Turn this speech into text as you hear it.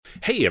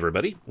Hey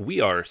everybody, we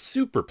are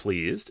super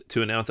pleased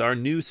to announce our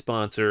new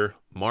sponsor,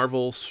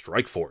 Marvel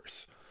Strike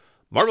Force.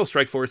 Marvel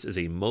Strike Force is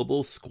a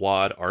mobile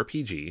squad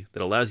RPG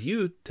that allows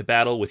you to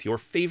battle with your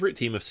favorite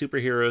team of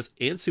superheroes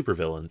and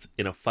supervillains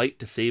in a fight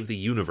to save the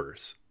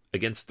universe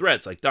against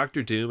threats like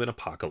Doctor Doom and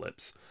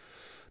Apocalypse.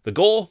 The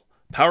goal?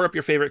 Power up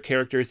your favorite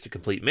characters to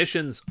complete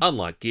missions,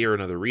 unlock gear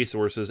and other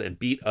resources, and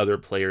beat other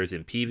players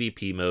in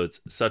PvP modes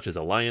such as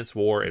Alliance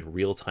War and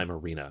Real-Time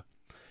Arena.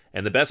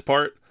 And the best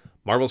part?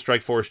 Marvel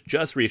Strike Force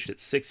just reached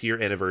its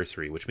 6-year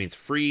anniversary, which means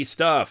free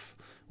stuff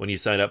when you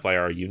sign up via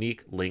our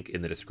unique link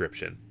in the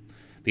description.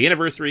 The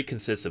anniversary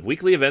consists of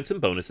weekly events and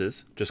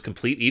bonuses. Just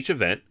complete each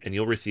event and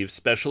you'll receive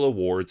special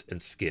awards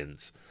and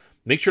skins.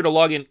 Make sure to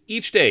log in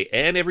each day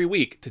and every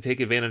week to take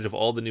advantage of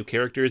all the new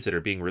characters that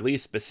are being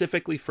released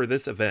specifically for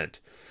this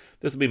event.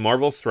 This will be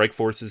Marvel Strike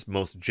Force's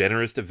most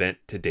generous event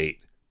to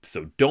date,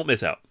 so don't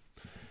miss out.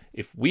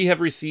 If we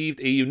have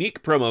received a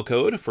unique promo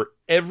code for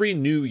every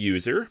new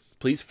user,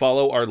 please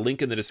follow our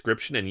link in the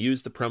description and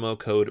use the promo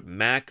code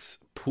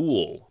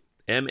MAXPOOL,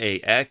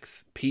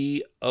 MAXPOOL.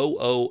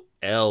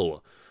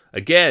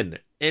 Again,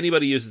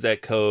 anybody uses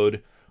that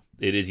code,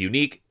 it is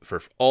unique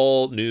for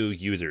all new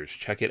users.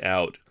 Check it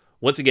out.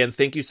 Once again,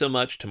 thank you so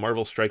much to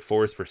Marvel Strike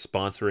Force for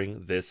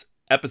sponsoring this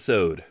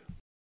episode.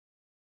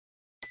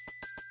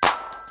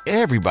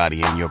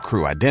 Everybody in your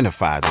crew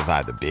identifies as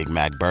either Big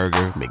Mac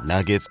Burger,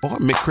 McNuggets, or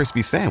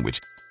McCrispy Sandwich.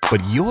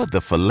 But you're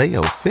the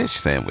Filet-O-Fish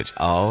Sandwich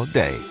all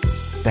day.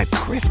 That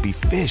crispy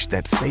fish,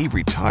 that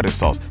savory tartar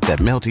sauce, that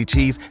melty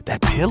cheese,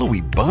 that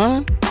pillowy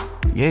bun.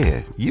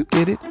 Yeah, you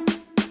get it.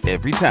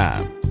 Every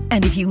time.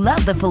 And if you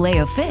love the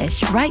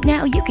Filet-O-Fish, right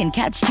now you can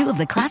catch two of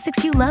the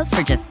classics you love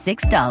for just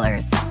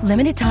 $6.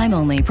 Limited time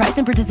only. Price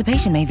and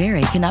participation may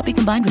vary. Cannot be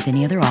combined with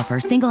any other offer.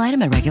 Single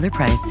item at regular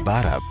price.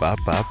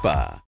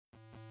 Ba-da-ba-ba-ba.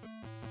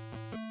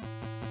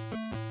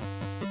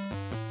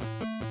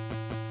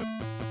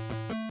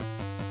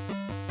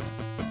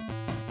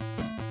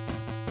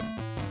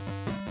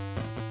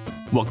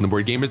 Welcome to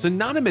Board Gamers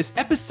Anonymous,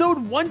 episode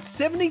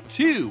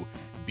 172,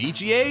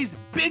 BGA's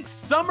Big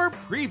Summer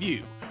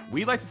Preview.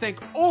 We'd like to thank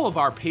all of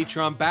our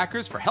Patreon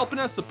backers for helping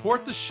us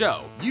support the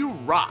show. You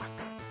rock!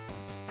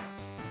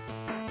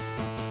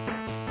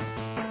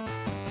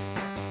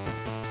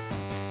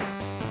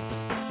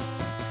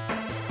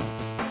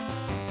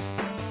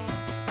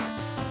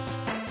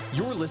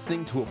 You're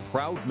listening to a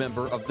proud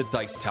member of the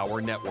Dice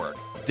Tower Network,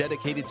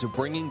 dedicated to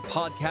bringing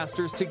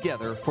podcasters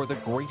together for the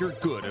greater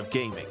good of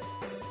gaming.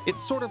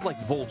 It's sort of like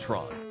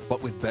Voltron,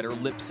 but with better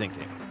lip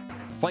syncing.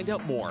 Find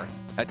out more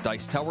at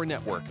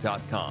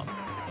Dicetowernetwork.com.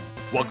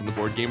 Welcome to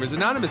Board Gamers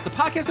Anonymous, the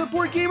podcast about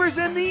board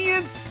gamers and the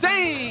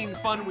insane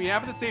fun we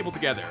have at the table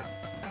together.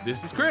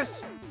 This is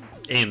Chris.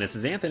 And this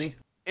is Anthony.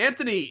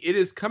 Anthony, it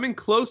is coming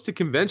close to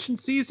convention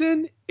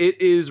season. It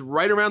is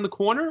right around the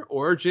corner.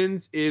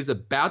 Origins is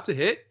about to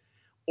hit.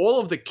 All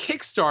of the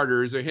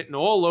Kickstarters are hitting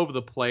all over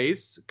the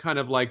place, kind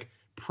of like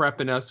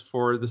prepping us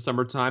for the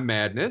summertime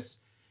madness.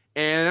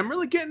 And I'm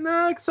really getting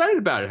excited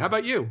about it. How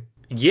about you?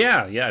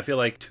 Yeah, I feel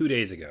like 2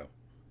 days ago,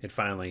 it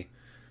finally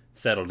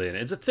settled in.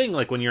 It's a thing,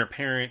 like when you're a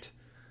parent,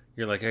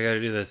 you're like, I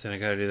gotta do this, and I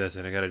gotta do this,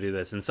 and I gotta do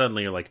this. And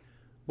suddenly you're like,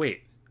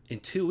 wait,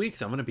 in 2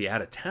 weeks I'm gonna be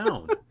out of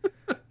town.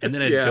 And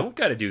then I don't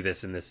gotta do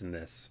this and this and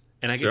this.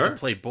 And I get to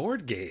play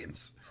board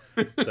games.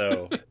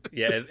 So,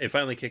 yeah, it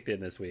finally kicked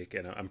in this week,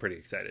 and I'm pretty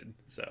excited.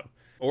 So,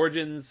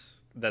 Origins,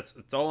 that's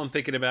all I'm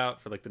thinking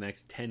about for like the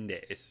next 10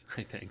 days,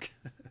 I think.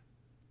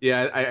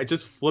 Yeah, I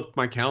just flipped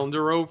my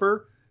calendar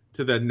over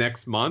to the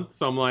next month.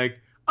 So I'm like,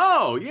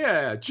 oh,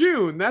 yeah,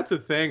 June, that's a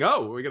thing.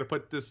 Oh, we're going to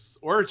put this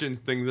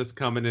Origins thing that's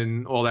coming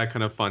in, all that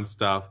kind of fun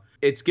stuff.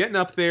 It's getting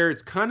up there.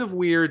 It's kind of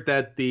weird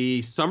that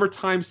the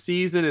summertime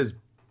season is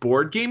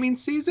board gaming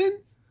season,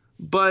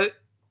 but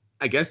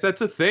I guess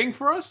that's a thing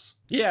for us.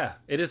 Yeah,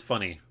 it is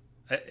funny.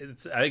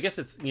 I guess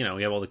it's, we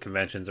have all the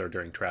conventions are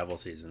during travel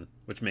season,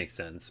 which makes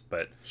sense.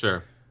 But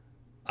sure,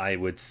 I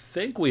would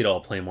think we'd all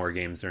play more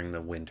games during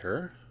the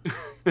winter.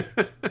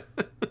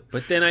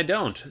 But then I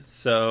don't.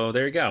 So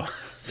there you go.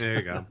 There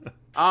you go.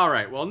 All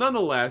right. Well,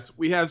 nonetheless,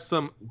 we have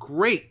some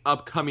great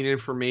upcoming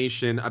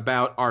information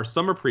about our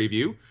summer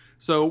preview.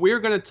 So we're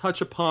going to touch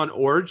upon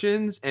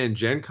Origins and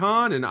Gen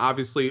Con and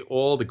obviously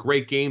all the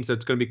great games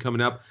that's going to be coming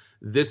up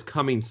this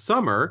coming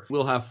summer.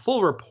 We'll have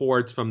full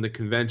reports from the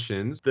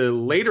conventions. The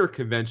later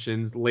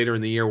conventions later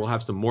in the year, we'll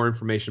have some more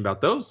information about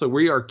those. So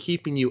we are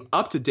keeping you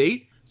up to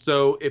date.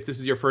 So if this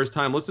is your first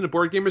time listening to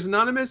Board Gamers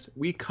Anonymous,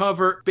 we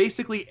cover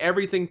basically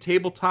everything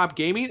tabletop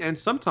gaming and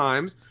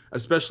sometimes,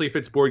 especially if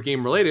it's board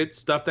game related,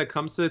 stuff that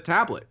comes to the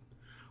tablet.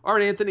 All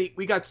right, Anthony,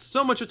 we got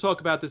so much to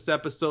talk about this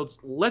episode.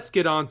 So let's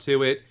get on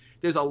to it.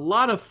 There's a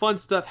lot of fun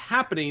stuff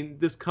happening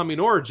this coming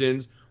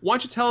Origins. Why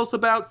don't you tell us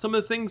about some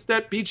of the things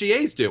that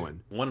BGA is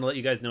doing? I want to let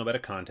you guys know about a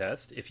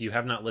contest. If you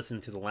have not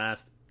listened to the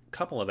last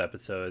couple of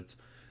episodes,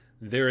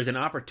 there is an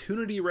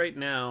opportunity right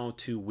now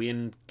to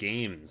win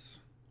games,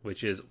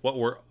 which is what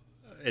we're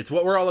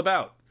all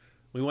about.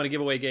 We want to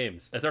give away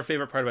games. That's our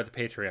favorite part about the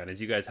Patreon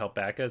is you guys help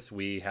back us.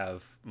 We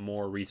have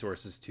more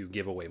resources to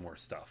give away more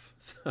stuff.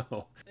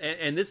 So,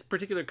 and this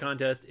particular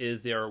contest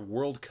is their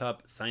World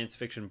Cup science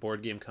fiction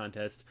board game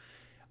contest.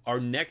 Our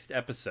next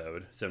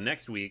episode, so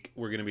next week,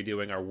 we're going to be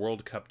doing our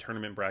World Cup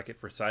tournament bracket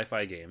for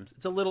sci-fi games.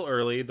 It's a little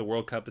early. The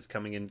World Cup is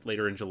coming in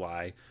later in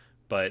July,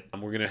 but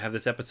we're going to have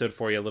this episode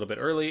for you a little bit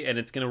early, and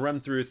it's going to run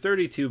through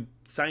 32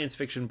 science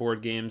fiction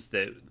board games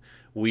that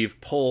we've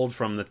pulled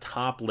from the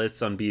top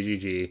lists on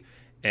BGG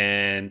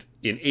and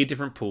in 8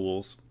 different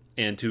pools.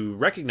 And to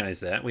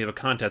recognize that, we have a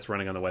contest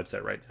running on the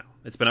website right now.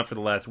 It's been up for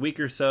the last week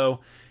or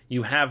so.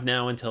 You have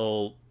now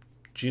until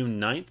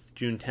June 9th,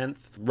 June 10th,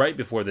 right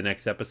before the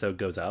next episode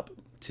goes up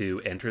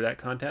to enter that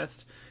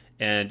contest.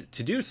 And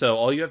to do so,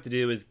 all you have to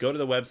do is go to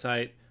the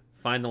website,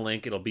 find the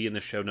link. It'll be in the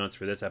show notes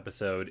for this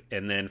episode.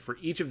 And then for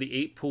each of the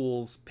 8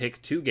 pools,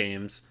 pick 2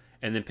 games,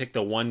 and then pick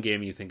the one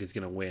game you think is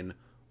going to win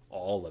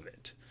all of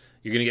it.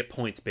 You're going to get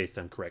points based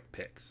on correct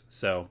picks.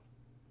 So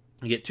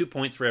you get 2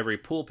 points for every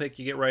pool pick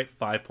you get right,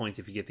 5 points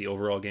if you get the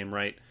overall game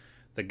right.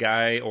 The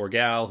guy or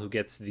gal who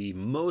gets the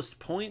most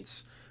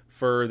points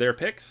for their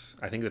picks,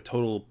 I think the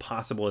total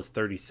possible is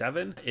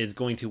 37, is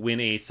going to win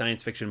a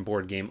science fiction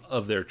board game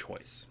of their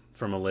choice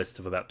from a list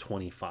of about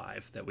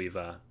 25 that we've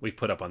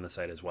put up on the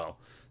site as well.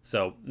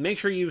 So make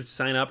sure you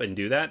sign up and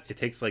do that. It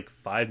takes like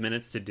 5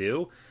 minutes to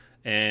do,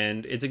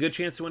 and it's a good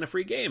chance to win a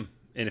free game.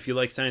 And if you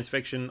like science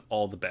fiction,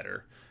 all the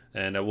better.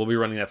 And we'll be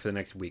running that for the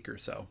next week or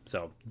so.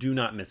 So do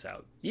not miss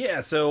out. Yeah,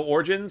 so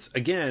Origins,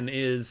 again,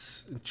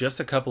 is just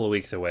a couple of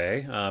weeks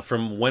away.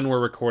 From when we're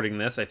recording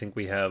this, I think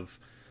we have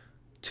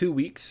 2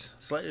 weeks,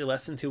 slightly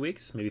less than 2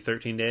 weeks, maybe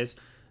 13 days,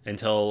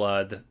 until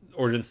the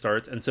Origins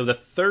starts. And so the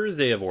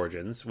Thursday of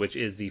Origins, which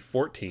is the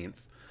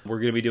 14th, we're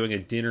going to be doing a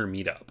dinner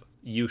meetup.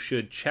 You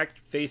should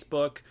check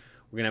Facebook.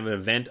 We're going to have an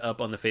event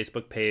up on the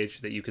Facebook page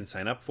that you can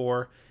sign up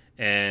for.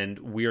 And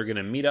we are going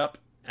to meet up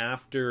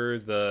after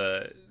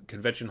the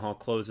convention hall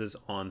closes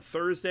on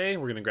Thursday.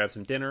 We're going to grab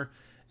some dinner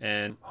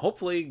and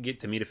hopefully get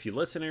to meet a few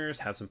listeners,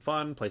 have some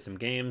fun, play some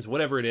games,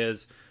 whatever it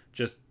is.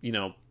 Just,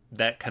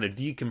 that kind of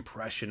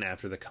decompression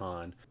after the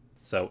con.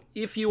 So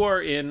if you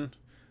are in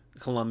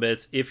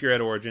Columbus, if you're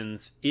at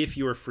Origins, if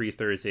you are free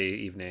Thursday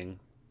evening,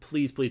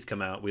 please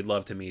come out. We'd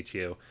love to meet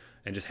you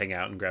and just hang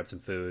out and grab some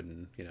food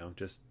and,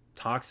 just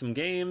talk some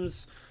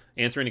games,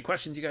 answer any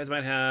questions you guys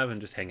might have, and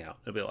just hang out.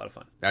 It'll be a lot of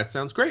fun. That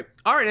sounds great.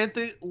 All right,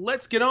 Anthony,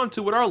 let's get on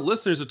to what our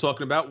listeners are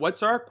talking about.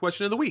 What's our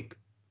question of the week?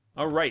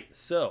 All right,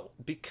 so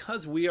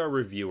because we are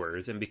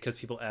reviewers and because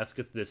people ask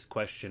us this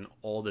question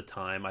all the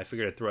time, I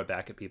figured I'd throw it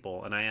back at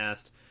people, and I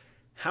asked,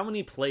 how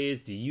many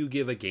plays do you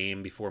give a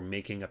game before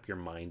making up your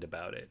mind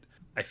about it?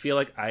 I feel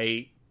like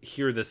I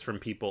hear this from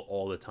people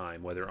all the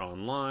time, whether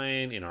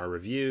online, in our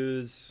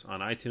reviews,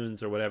 on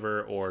iTunes or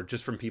whatever, or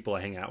just from people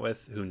I hang out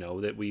with who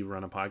know that we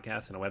run a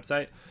podcast and a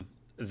website.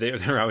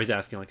 They're always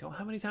asking, like,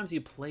 how many times do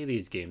you play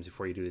these games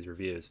before you do these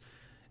reviews?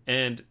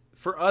 And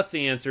for us,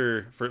 the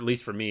answer, for at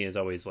least for me, is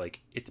always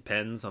like, it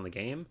depends on the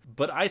game.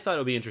 But I thought it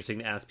would be interesting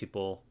to ask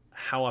people,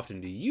 how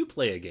often do you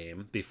play a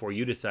game before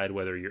you decide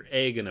whether you're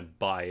A, going to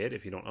buy it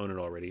if you don't own it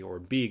already, or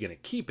B, going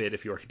to keep it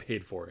if you already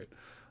paid for it?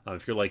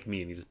 If you're like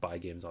me and you just buy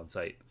games on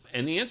site.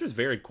 And the answers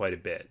varied quite a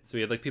bit. So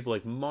we had like people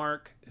like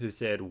Mark, who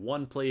said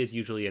 1 play is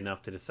usually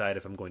enough to decide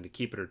if I'm going to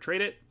keep it or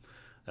trade it.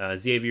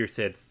 Xavier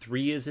said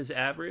 3 is his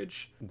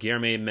average.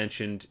 Guillerme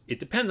mentioned it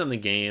depends on the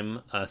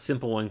game. A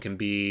simple one can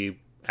be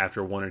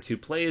after 1 or 2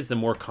 plays. The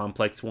more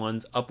complex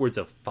ones, upwards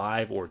of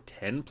 5 or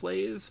 10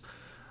 plays.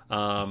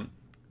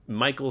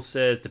 Michael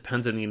says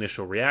depends on the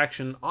initial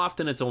reaction.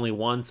 Often it's only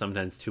 1,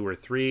 sometimes 2 or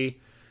 3.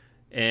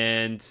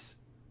 And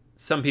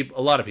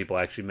a lot of people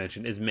actually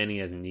mentioned as many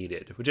as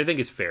needed, which I think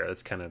is fair.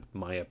 That's kind of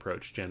my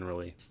approach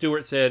generally.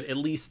 Stuart said at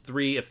least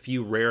 3, a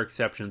few rare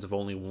exceptions of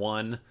only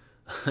 1.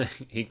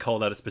 He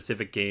called out a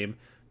specific game,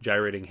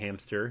 Gyrating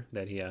Hamster,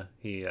 that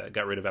he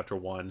got rid of after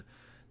 1.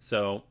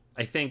 So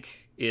I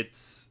think it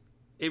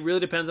really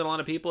depends on a lot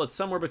of people. It's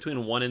somewhere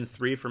between 1 and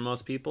 3 for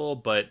most people,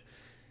 but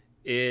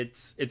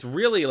it's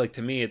really, like,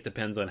 to me, it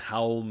depends on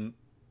how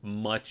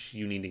much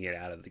you need to get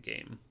out of the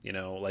game.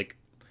 Like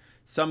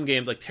some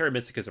games, like Terra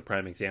Mystica is a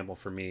prime example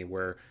for me,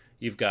 where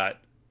you've got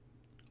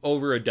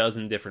over a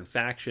dozen different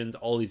factions,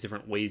 all these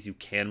different ways you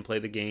can play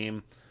the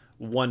game.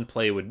 1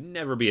 play would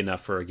never be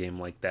enough for a game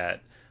like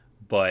that.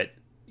 But,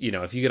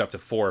 if you get up to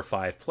 4 or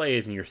 5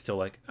 plays and you're still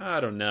like,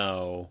 I don't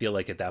know, I feel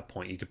like at that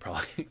point you could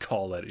probably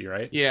call it,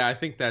 right? Yeah, I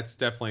think that's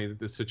definitely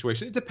the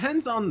situation. It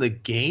depends on the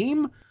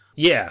game.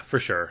 Yeah, for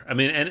sure. I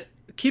mean, and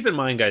keep in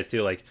mind, guys,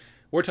 too, like,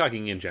 we're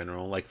talking in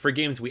general. Like, for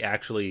games we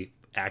actually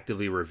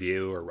actively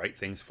review or write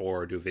things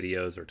for or do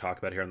videos or talk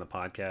about here on the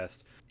podcast,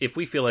 if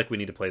we feel like we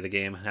need to play the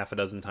game half a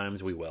dozen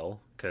times, we will,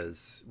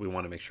 because we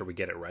want to make sure we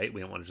get it right. We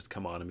don't want to just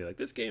come on and be like,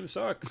 this game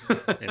sucks.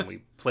 And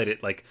we played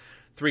it like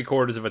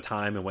 3/4 of a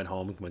time and went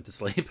home and went to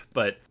sleep.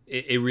 But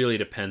it really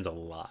depends a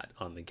lot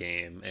on the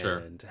game. Sure.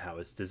 And how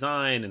it's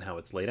designed and how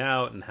it's laid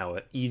out and how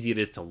easy it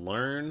is to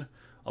learn.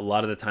 A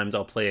lot of the times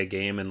I'll play a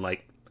game and,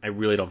 like, I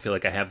really don't feel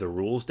like I have the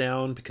rules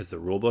down because the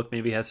rule book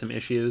maybe has some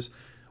issues.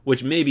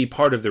 which may be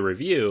part of the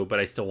review, but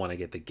I still want to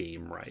get the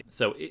game right.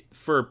 So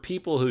for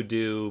people who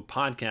do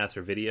podcasts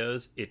or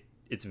videos,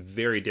 it's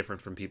very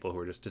different from people who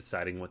are just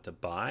deciding what to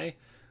buy.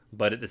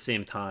 But at the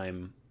same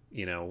time,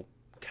 you know,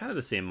 kind of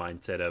the same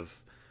mindset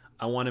of,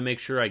 I want to make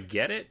sure I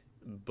get it,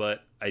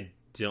 but I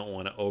don't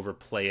want to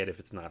overplay it if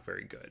it's not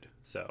very good.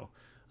 So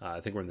I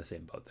think we're in the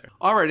same boat there.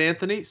 All right,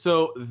 Anthony.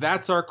 So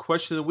that's our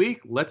question of the week.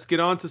 Let's get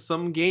on to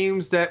some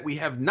games that we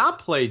have not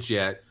played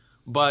yet,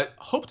 but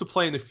hope to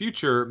play in the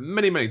future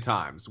many, many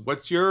times.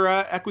 What's your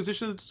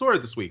acquisition of the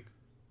sword this week?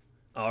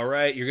 All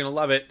right, you're going to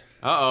love it.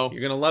 Uh-oh.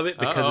 You're going to love it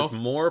because it's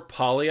more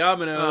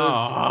polyominoes.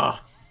 Oh,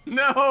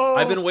 no.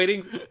 I've been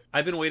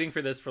waiting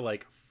for this for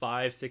like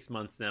 5-6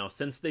 months now,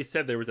 since they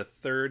said there was a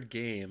third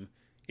game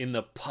in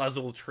the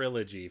puzzle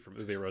trilogy from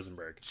Uwe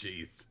Rosenberg.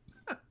 Jeez.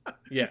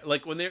 Yeah,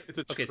 like when they're... It's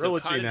a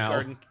trilogy so now.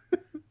 Garden,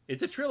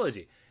 it's a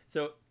trilogy.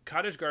 So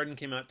Cottage Garden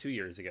came out 2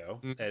 years ago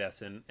at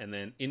Essen, and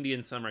then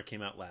Indian Summer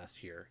came out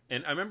last year.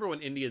 And I remember when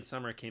Indian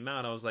Summer came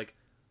out, I was like,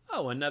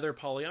 oh, another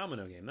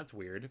polyomino game. That's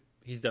weird.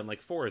 He's done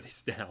like 4 of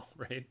these now,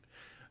 right?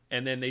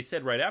 And then they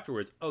said right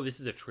afterwards, oh, this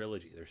is a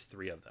trilogy. There's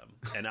 3 of them.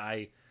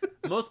 And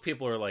most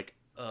people are like,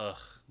 ugh,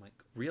 I'm like,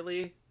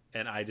 really?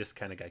 And I just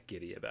kind of got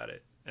giddy about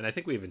it. And I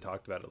think we even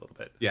talked about it a little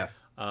bit.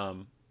 Yes.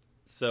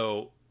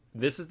 So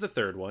this is the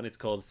third one. It's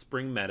called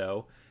Spring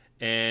Meadow.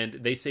 And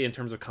they say in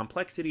terms of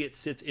complexity, it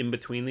sits in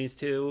between these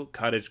two.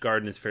 Cottage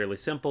Garden is fairly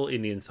simple.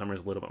 Indian Summer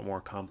is a little bit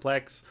more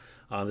complex.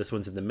 This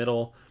one's in the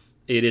middle.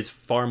 It is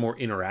far more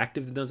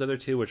interactive than those other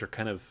two, which are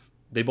kind of...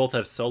 They both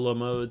have solo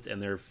modes,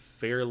 and they're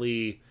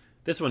fairly...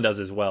 This one does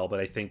as well, but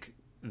I think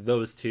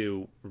those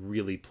two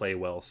really play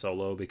well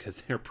solo because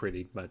they're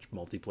pretty much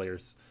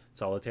multiplayer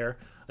solitaire,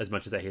 as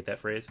much as I hate that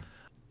phrase.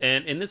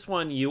 And in this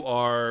one, you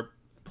are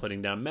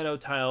putting down meadow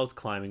tiles,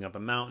 climbing up a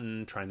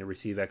mountain, trying to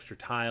receive extra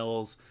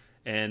tiles,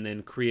 and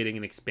then creating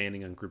and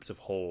expanding on groups of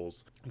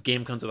holes. The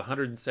game comes with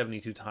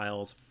 172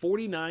 tiles,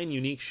 49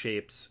 unique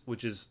shapes,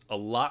 which is a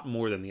lot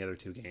more than the other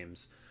two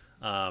games.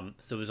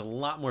 So there's a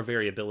lot more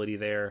variability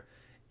there.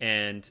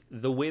 And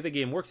the way the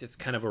game works, it's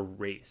kind of a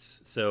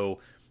race. So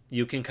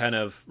you can kind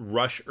of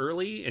rush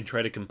early and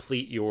try to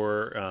complete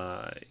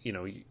your,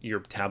 your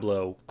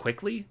tableau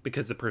quickly,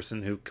 because the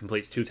person who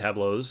completes 2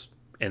 tableaus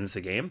ends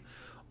the game.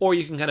 Or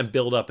you can kind of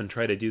build up and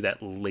try to do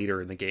that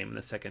later in the game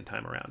the second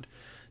time around.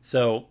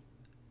 So,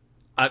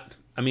 I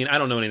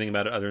don't know anything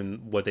about it other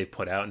than what they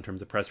put out in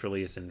terms of press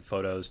release and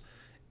photos.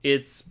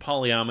 It's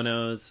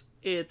polyominoes,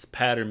 it's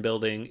pattern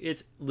building,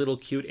 it's little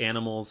cute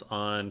animals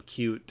on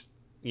cute,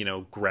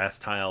 grass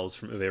tiles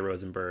from Uwe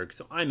Rosenberg.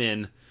 So I'm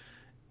in.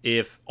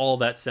 If all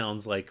that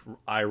sounds like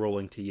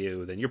eye-rolling to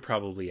you, then you're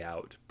probably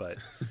out. But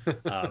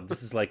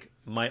this is like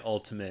my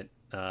ultimate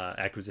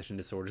acquisition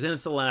disorders. And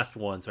it's the last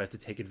one, so I have to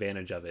take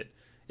advantage of it.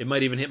 It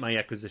might even hit my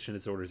acquisition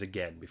disorders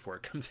again before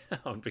it comes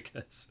out,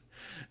 because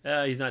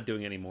he's not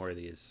doing any more of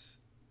these,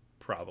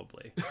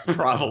 probably.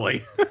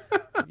 Probably.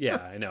 Yeah,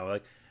 I know.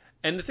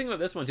 And the thing about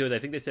this one, too, is I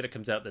think they said it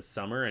comes out this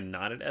summer and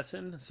not at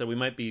Essen. So we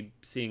might be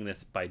seeing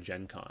this by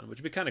Gen Con, which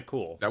would be kind of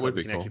cool. That would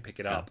be cool. We can actually pick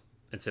it up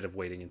instead of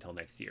waiting until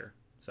next year.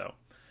 So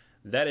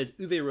that is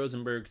Uwe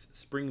Rosenberg's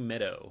Spring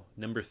Meadow,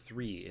 number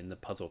 3 in the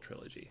puzzle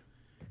trilogy.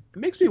 It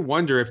makes me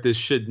wonder if this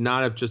should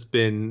not have just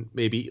been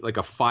maybe like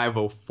a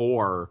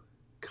 504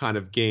 kind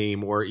of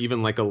game, or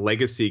even like a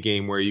legacy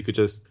game where you could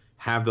just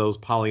have those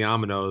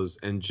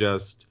polyominoes and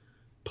just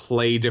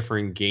play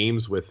different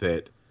games with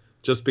it,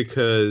 just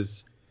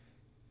because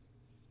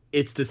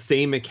it's the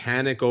same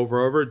mechanic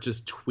over,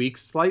 just tweaked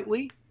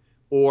slightly.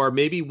 Or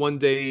maybe one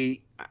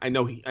day, I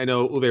know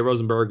Uwe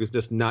Rosenberg is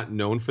just not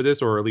known for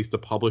this, or at least the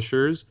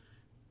publishers,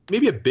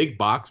 maybe a big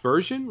box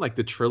version, like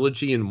the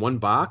trilogy in one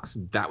box,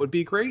 that would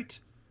be great.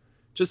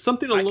 Just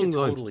something along those lines. I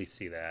can totally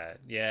see that.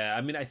 Yeah,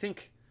 I mean, I feel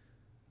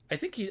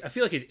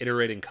like he's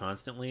iterating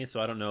constantly, so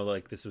I don't know,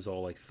 like, this was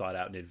all like thought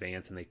out in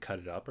advance and they cut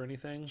it up or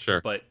anything.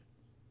 Sure. But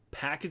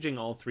packaging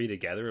all 3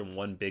 together in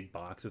one big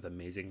box with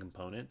amazing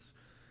components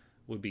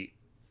would be,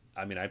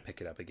 I'd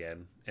pick it up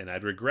again, and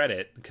I'd regret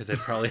it because I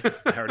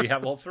already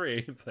have all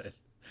 3, but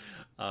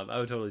I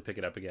would totally pick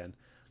it up again.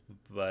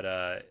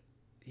 But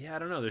yeah, I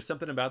don't know. There's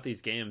something about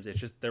these games. It's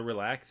just, they're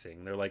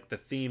relaxing. They're like, the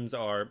themes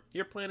are,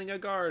 you're planting a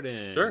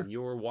garden, sure,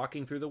 you're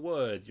walking through the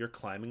woods, you're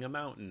climbing a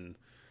mountain.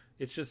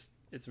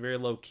 It's very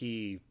low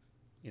key,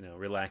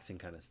 relaxing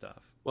kind of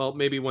stuff. Well,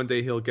 maybe one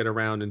day he'll get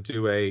around and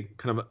do a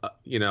kind of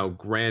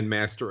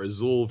Grandmaster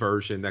Azul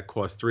version that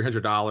costs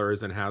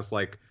 $300 and has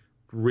like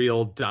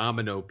real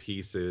domino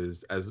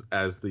pieces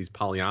as these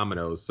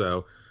polyominoes.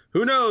 So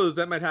who knows?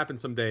 That might happen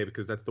someday,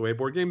 because that's the way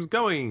board games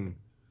going.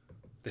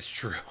 That's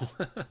true.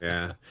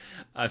 Yeah.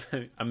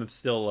 I'm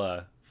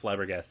still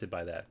flabbergasted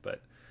by that,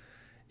 but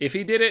if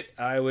he did it,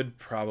 I would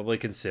probably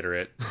consider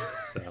it.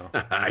 So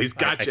he's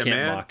got you,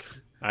 man.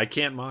 I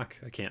can't mock.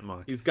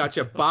 He's got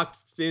you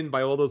boxed in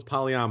by all those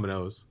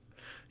polyominoes.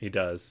 He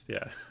does,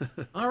 yeah.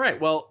 All right.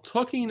 Well,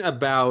 talking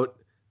about,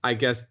 I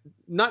guess,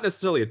 not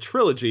necessarily a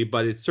trilogy,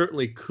 but it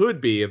certainly could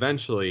be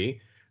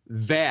eventually,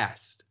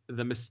 Vast,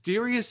 The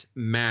Mysterious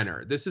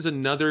Manor. This is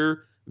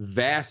another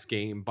Vast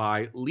game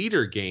by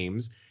Leader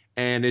Games.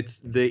 and it's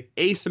the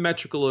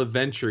asymmetrical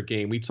adventure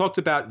game. We talked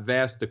about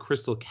Vast the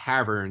Crystal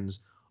Caverns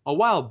a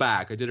while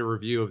back. I did a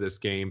review of this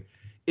game.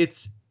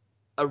 It's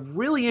a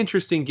really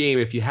interesting game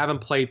if you haven't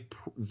played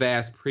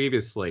Vast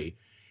previously.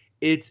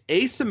 It's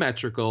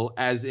asymmetrical,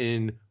 as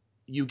in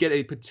you get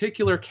a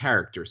particular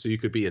character. So you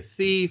could be a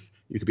thief,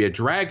 you could be a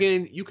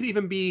dragon, you could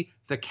even be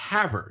the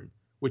cavern,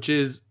 which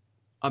is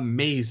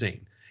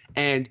amazing.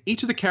 And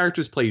each of the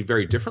characters play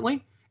very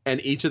differently, and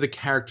each of the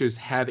characters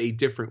have a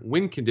different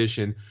win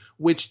condition,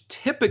 which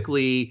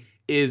typically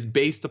is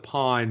based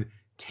upon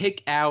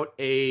take out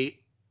a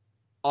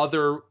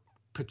other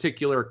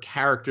particular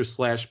character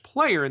 /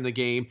 player in the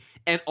game,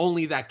 and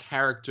only that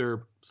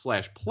character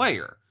 /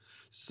 player.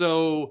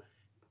 So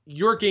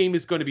your game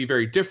is going to be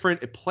very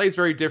different. It plays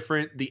very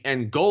different. The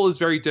end goal is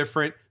very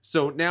different.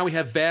 So now we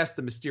have Vast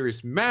the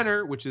Mysterious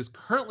Manor, which is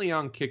currently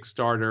on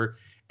Kickstarter,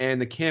 and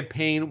the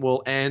campaign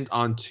will end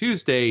on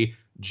Tuesday,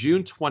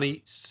 June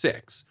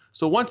 26.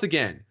 So once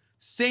again,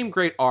 same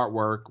great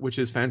artwork, which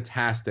is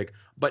fantastic.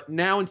 But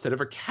now instead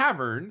of a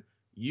cavern,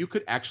 you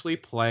could actually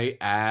play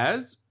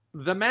as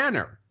the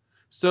manor.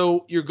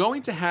 So you're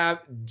going to have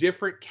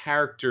different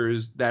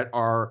characters that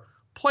are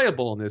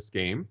playable in this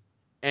game.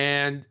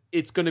 And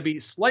it's going to be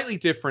slightly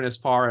different as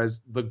far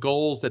as the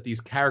goals that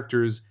these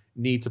characters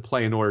need to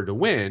play in order to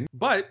win.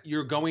 But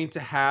you're going to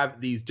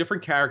have these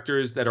different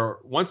characters that are,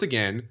 once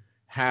again,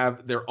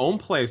 have their own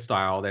play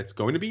style that's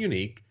going to be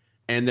unique,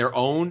 and their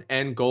own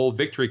end goal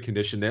victory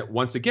condition that,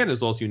 once again,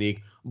 is also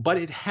unique. But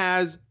it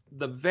has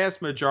the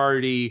vast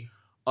majority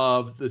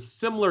of the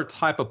similar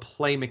type of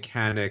play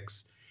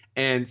mechanics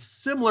and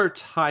similar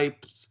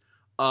types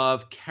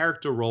of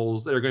character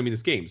roles that are going to be in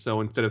this game.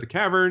 So instead of the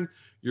cavern,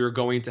 you're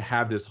going to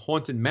have this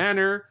haunted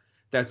manor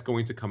that's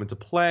going to come into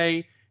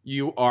play.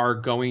 You are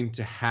going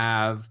to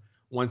have,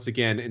 once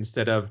again,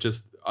 instead of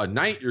just a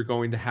knight, you're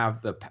going to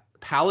have the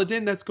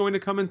paladin that's going to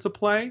come into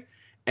play.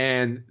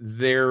 And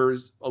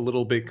there's a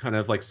little bit kind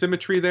of like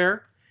symmetry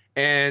there.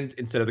 And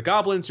instead of the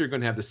goblins, you're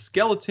going to have the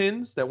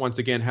skeletons that, once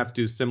again, have to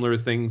do similar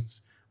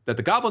things that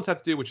the goblins have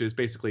to do, which is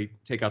basically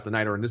take out the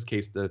knight, or in this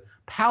case, the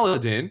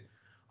paladin.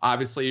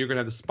 Obviously, you're going to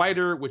have the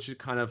spider, which is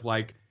kind of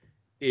like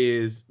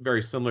is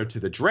very similar to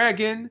the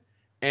dragon.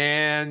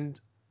 And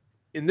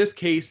in this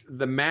case,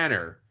 the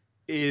manor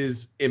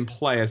is in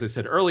play. As I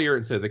said earlier,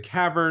 instead of the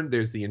cavern,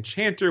 there's the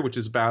enchanter, which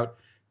is about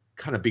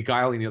kind of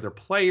beguiling the other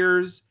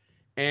players.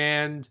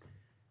 And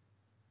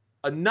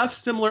enough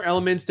similar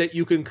elements that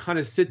you can kind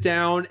of sit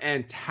down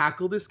and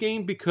tackle this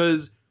game,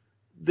 because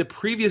the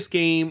previous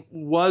game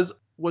was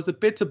a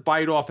bit to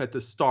bite off at the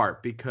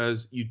start,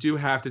 because you do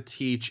have to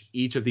teach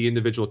each of the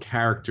individual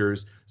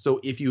characters. So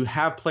if you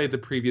have played the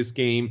previous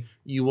game,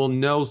 you will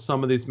know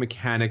some of these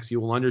mechanics. You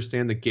will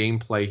understand the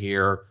gameplay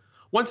here.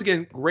 Once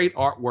again, great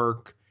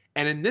artwork.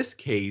 And in this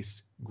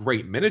case,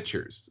 great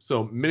miniatures.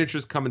 So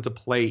miniatures come into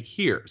play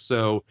here.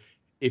 So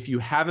if you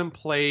haven't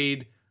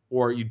played,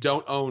 or you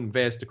don't own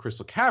Vast the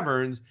Crystal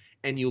Caverns,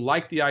 and you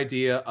like the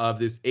idea of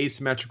this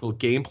asymmetrical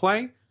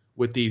gameplay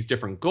with these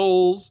different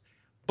goals,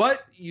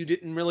 but you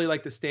didn't really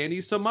like the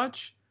standees so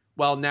much,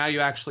 well, now you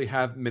actually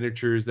have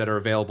miniatures that are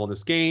available in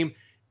this game.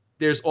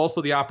 There's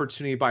also the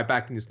opportunity, by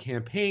backing this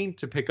campaign,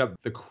 to pick up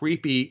the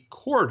creepy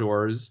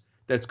corridors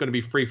that's going to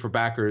be free for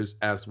backers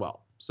as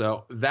well.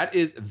 So that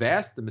is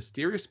Vast the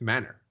Mysterious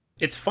Manor.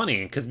 It's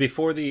funny, because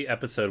before the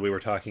episode, we were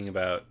talking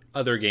about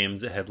other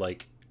games that had,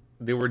 like,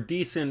 they were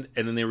decent,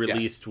 and then they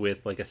released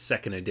with, like, a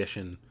second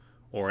edition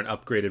or an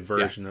upgraded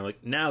version. Yes. They're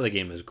like, now the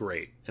game is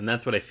great. And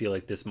that's what I feel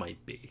like this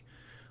might be.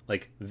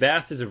 Like,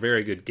 Vast is a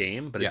very good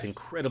game, but it's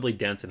incredibly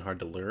dense and hard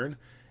to learn.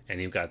 And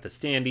you've got the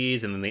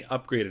standees, and then they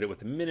upgraded it with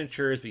the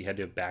miniatures, but you had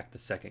to back the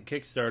second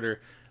Kickstarter.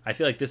 I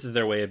feel like this is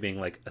their way of being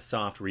like a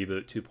soft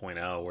reboot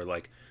 2.0, where,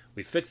 like,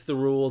 we fixed the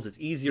rules, it's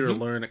easier to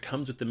learn, it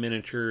comes with the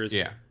miniatures.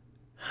 Yeah.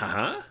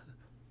 Haha.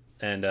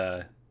 And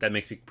that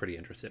makes me pretty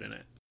interested in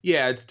it.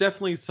 Yeah, it's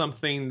definitely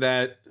something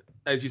that,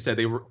 as you said,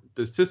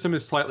 the system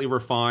is slightly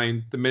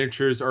refined. The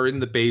miniatures are in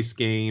the base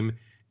game.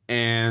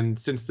 And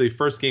since the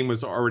first game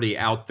was already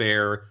out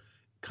there,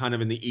 kind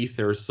of in the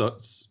ether, so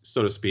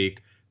to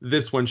speak,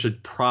 this one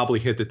should probably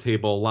hit the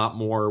table a lot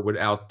more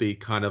without the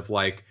kind of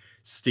like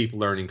steep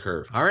learning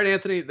curve. All right,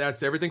 Anthony,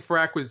 that's everything for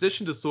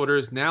acquisition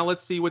disorders. Now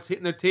let's see what's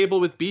hitting the table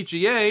with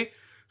BGA.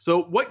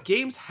 So what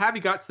games have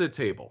you got to the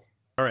table?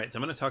 All right, so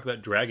I'm going to talk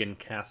about Dragon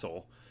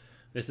Castle.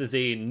 This is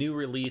a new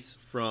release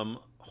from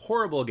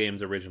Horrible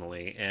Games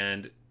originally,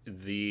 and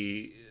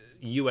the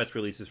US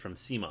release is from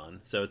Simon.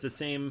 So it's the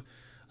same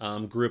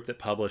group that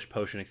published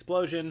Potion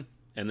Explosion,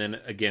 and then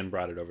again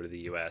brought it over to the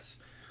US.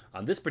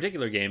 This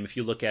particular game, if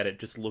you look at it,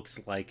 just looks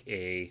like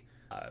a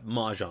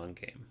Mahjong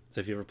game.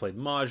 So if you ever played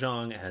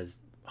Mahjong, it has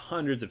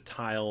hundreds of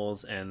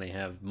tiles, and they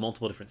have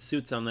multiple different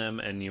suits on them,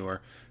 and you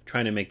are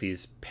trying to make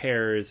these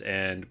pairs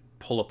and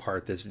pull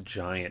apart this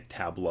giant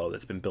tableau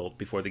that's been built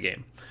before the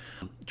game.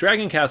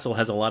 Dragon Castle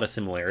has a lot of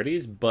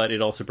similarities, but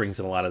it also brings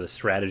in a lot of the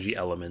strategy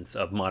elements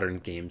of modern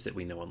games that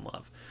we know and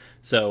love.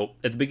 So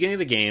at the beginning of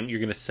the game, you're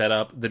going to set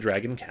up the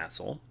Dragon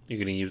Castle. You're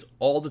going to use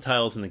all the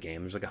tiles in the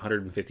game. There's like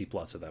 150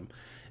 plus of them.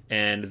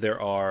 And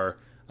there are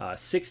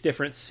 6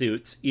 different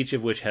suits, each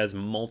of which has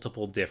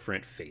multiple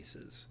different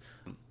faces.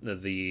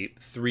 The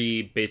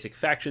 3 basic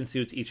faction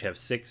suits each have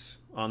 6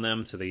 on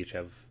them, so they each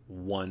have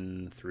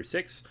 1 through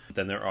 6.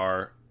 Then there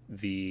are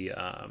the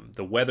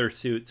weather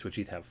suits, which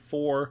each have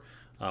 4,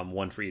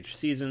 1 for each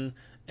season.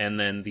 And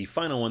then the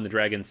final one, the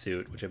dragon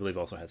suit, which I believe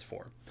also has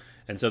 4.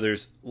 And so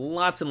there's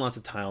lots and lots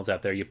of tiles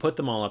out there. You put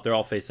them all up, they're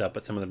all face up,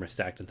 but some of them are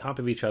stacked on top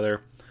of each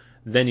other.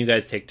 Then you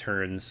guys take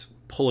turns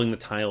pulling the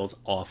tiles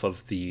off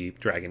of the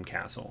dragon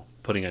castle,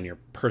 putting on your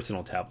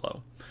personal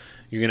tableau.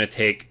 You're going to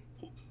take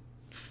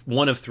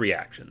one of 3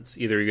 actions.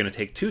 Either you're going to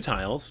take 2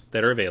 tiles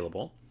that are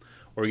available,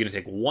 or you're going to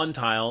take 1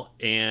 tile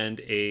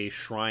and a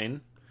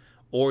shrine,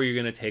 or you're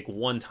going to take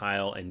 1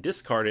 tile and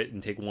discard it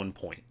and take 1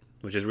 point,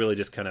 which is really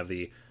just kind of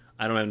the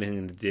I don't have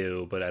anything to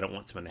do, but I don't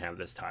want someone to have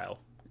this tile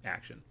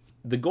action.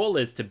 The goal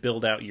is to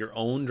build out your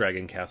own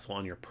dragon castle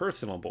on your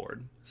personal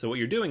board. So what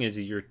you're doing is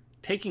you're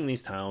taking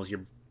these tiles,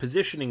 you're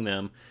positioning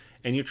them,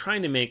 and you're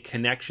trying to make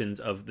connections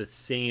of the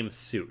same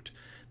suit.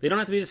 They don't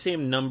have to be the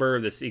same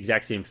number, this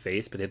exact same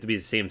face, but they have to be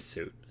the same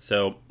suit.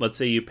 So let's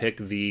say you pick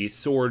the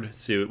sword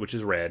suit, which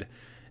is red,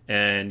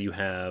 and you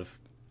have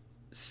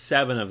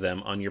 7 of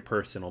them on your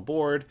personal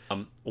board.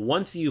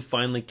 Once you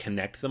finally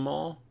connect them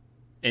all,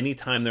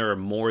 anytime there are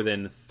more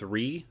than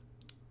 3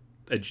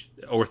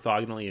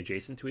 orthogonally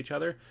adjacent to each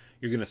other,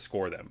 you're going to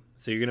score them.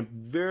 So you're going to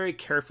very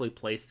carefully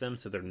place them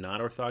so they're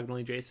not orthogonally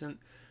adjacent.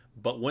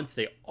 But once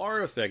they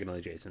are orthogonally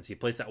adjacent, so you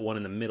place that one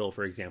in the middle,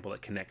 for example,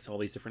 that connects all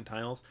these different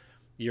tiles,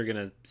 you're going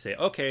to say,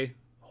 okay,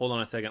 hold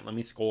on a second, let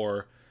me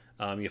score.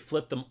 You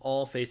flip them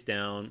all face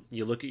down.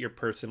 You look at your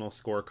personal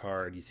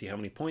scorecard. You see how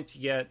many points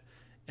you get.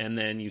 And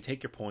then you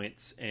take your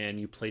points and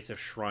you place a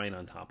shrine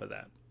on top of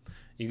that.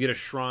 You get a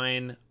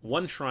shrine,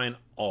 1 shrine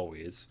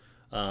always,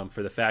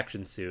 for the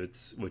faction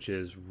suits, which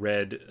is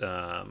red,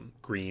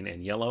 green,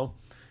 and yellow.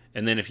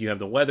 And then if you have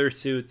the weather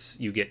suits,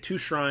 you get 2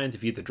 shrines.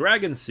 If you get the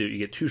dragon suit, you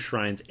get 2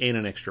 shrines and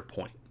an extra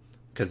point,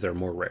 because they're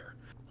more rare.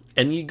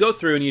 And you go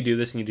through and you do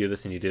this, and you do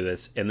this, and you do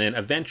this. And then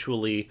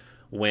eventually,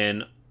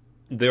 when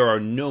there are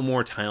no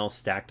more tiles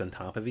stacked on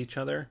top of each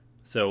other,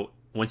 so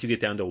once you get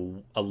down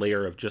to a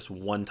layer of just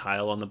 1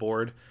 tile on the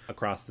board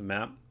across the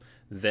map,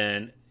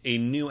 then a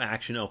new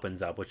action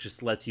opens up, which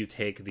just lets you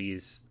take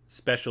these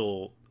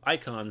special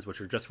icons,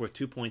 which are just worth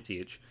 2 points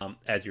each,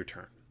 as your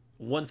turn.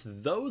 Once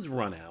those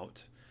run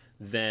out,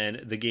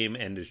 then the game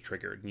end is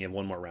triggered, and you have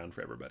 1 more round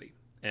for everybody.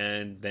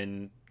 And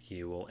then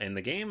you will end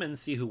the game and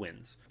see who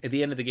wins. At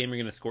the end of the game, you're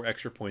going to score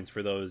extra points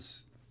for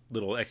those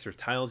little extra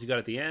tiles you got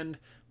at the end.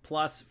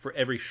 Plus, for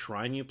every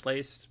shrine you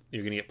placed,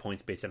 you're going to get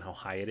points based on how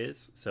high it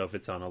is. So if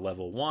it's on a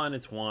level 1,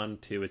 it's 1,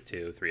 2 is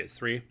 2, 3 is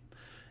 3.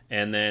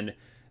 And then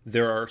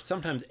there are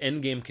sometimes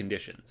endgame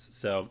conditions.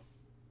 So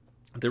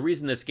the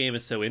reason this game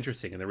is so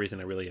interesting, and the reason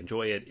I really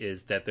enjoy it,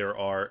 is that there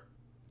are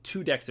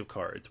 2 decks of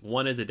cards.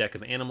 One is a deck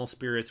of animal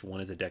spirits,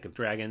 one is a deck of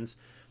dragons.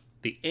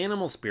 The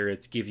animal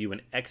spirits give you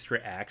an extra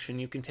action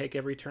you can take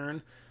every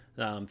turn.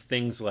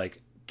 Things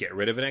like get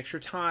rid of an extra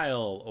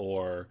tile,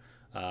 or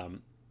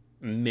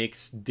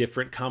mix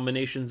different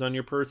combinations on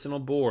your personal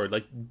board,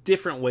 like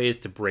different ways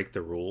to break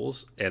the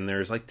rules, and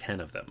there's like 10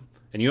 of them.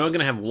 And you're only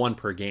going to have 1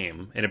 per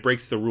game, and it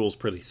breaks the rules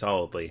pretty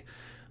solidly.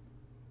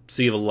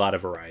 So you have a lot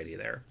of variety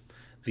there.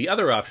 The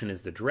other option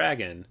is the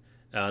dragon.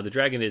 The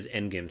dragon is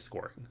endgame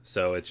scoring.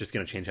 So it's just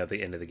going to change how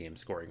the end of the game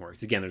scoring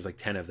works. Again, there's like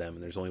 10 of them,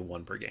 and there's only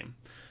 1 per game.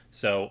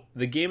 So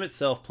the game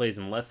itself plays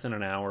in less than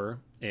an hour.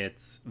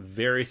 It's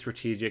very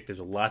strategic. There's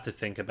a lot to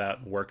think about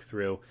and work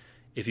through.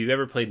 If you've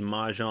ever played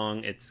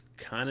Mahjong, it's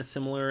kind of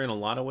similar in a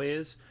lot of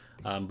ways,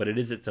 but it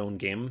is its own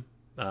game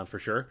for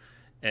sure.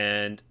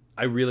 And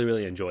I really,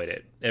 really enjoyed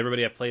it.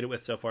 Everybody I've played it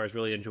with so far has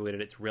really enjoyed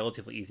it. It's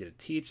relatively easy to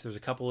teach. There's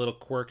a couple little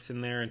quirks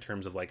in there in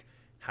terms of like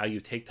how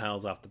you take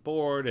tiles off the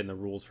board and the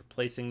rules for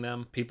placing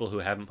them. People who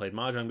haven't played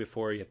Mahjong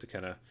before, you have to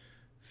kind of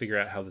figure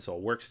out how this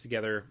all works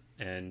together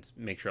and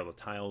make sure all the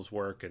tiles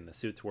work and the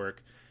suits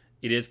work.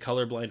 It is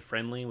colorblind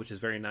friendly, which is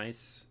very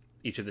nice.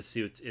 Each of the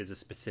suits is a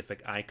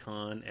specific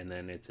icon, and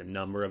then it's a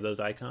number of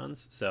those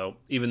icons. So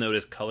even though it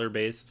is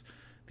color-based,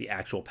 the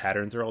actual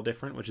patterns are all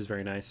different, which is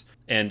very nice.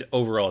 And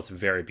overall, it's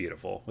very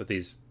beautiful with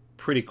these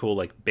pretty cool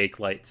like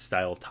Bakelite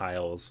style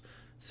tiles,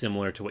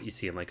 similar to what you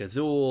see in like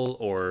Azul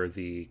or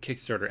the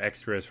Kickstarter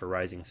extras for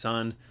Rising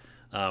Sun.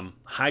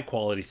 High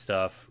quality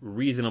stuff,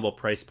 reasonable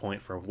price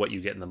point for what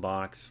you get in the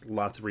box,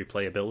 lots of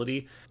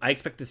replayability. I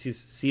expect to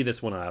see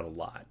this one out a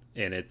lot,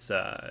 and it's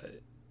a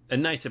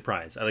nice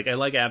surprise. I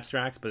like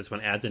abstracts, but this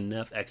one adds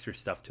enough extra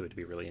stuff to it to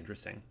be really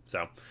interesting.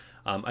 So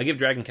I give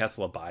Dragon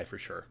Castle a buy for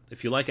sure.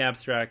 If you like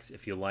abstracts,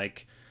 if you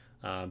like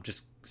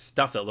just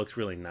stuff that looks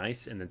really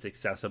nice and it's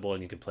accessible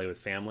and you can play with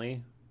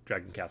family,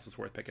 Dragon Castle's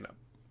worth picking up.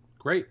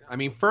 Great. I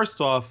mean, first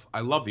off,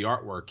 I love the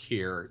artwork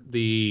here.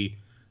 The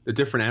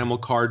different animal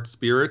card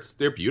spirits,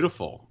 they're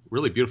beautiful.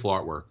 Really beautiful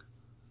artwork.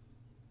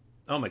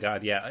 Oh my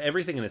god, yeah.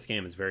 Everything in this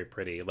game is very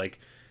pretty. Like,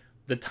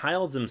 the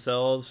tiles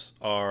themselves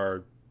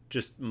are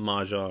just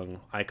mahjong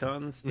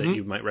icons that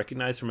you might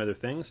recognize from other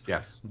things.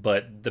 Yes.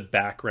 But the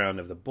background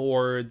of the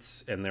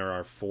boards, and there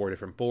are 4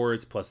 different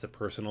boards, plus the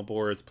personal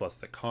boards, plus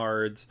the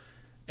cards.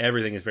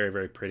 Everything is very,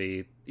 very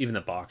pretty. Even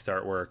the box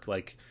artwork,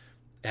 like,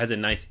 it has a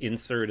nice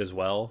insert as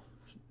well,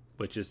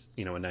 which is,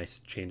 a nice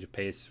change of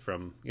pace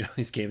from,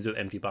 these games with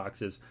empty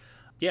boxes.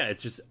 Yeah,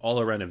 it's just all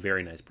around a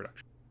very nice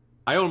production.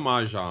 I own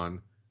Mahjong.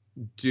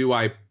 Do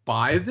I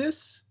buy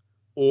this,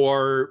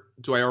 or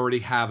do I already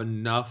have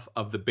enough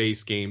of the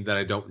base game that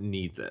I don't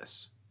need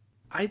this?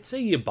 I'd say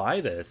you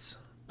buy this.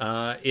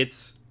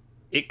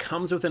 It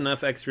comes with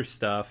enough extra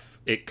stuff.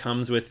 It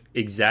comes with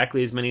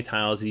exactly as many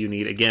tiles as you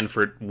need. Again,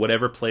 for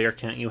whatever player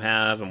count you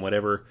have and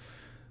whatever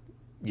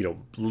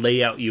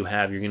layout you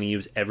have, you're going to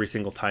use every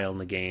single tile in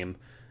the game.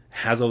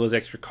 Has all those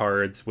extra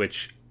cards,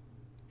 which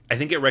I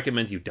think it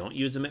recommends you don't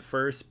use them at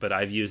first, but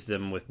I've used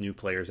them with new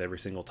players every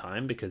single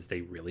time because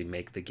they really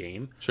make the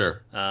game.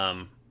 Sure.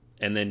 And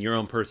then your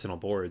own personal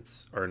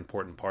boards are an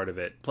important part of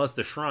it. Plus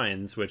the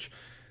shrines, which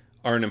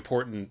are an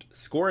important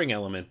scoring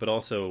element, but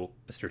also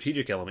a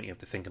strategic element. You have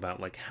to think about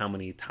like how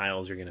many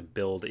tiles you're going to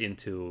build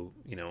into,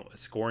 a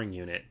scoring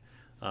unit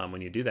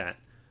when you do that.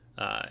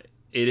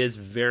 It is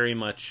very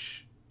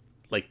much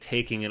like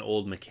taking an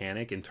old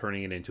mechanic and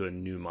turning it into a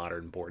new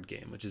modern board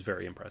game, which is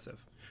very impressive.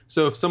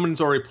 So if someone's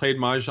already played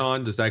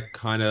Mahjong, does that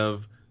kind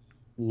of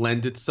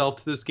lend itself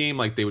to this game?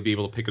 Like they would be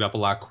able to pick it up a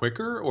lot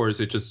quicker, or is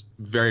it just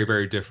very,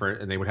 very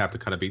different and they would have to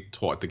kind of be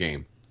taught the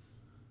game?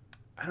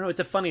 I don't know.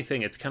 It's a funny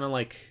thing. It's kind of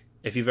like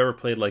if you've ever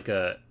played like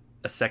a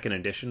second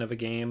edition of a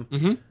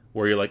game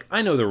where you're like,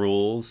 I know the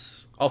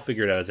rules, I'll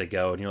figure it out as I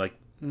go. And you're like,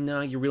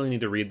 no, you really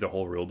need to read the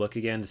whole rule book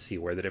again to see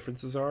where the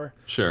differences are.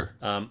 Sure.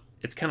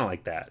 It's kind of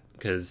like that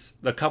because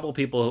the couple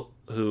people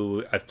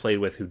who I've played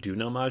with who do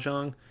know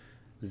Mahjong,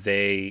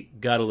 they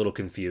got a little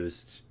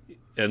confused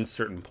in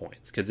certain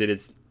points because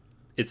it's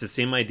the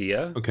same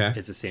idea. Okay.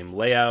 It's the same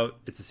layout.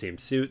 It's the same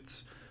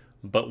suits.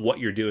 But what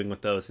you're doing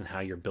with those and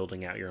how you're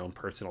building out your own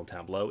personal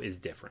tableau is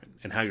different.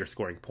 And how you're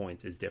scoring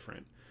points is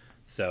different.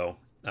 So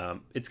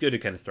it's good to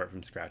kind of start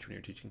from scratch when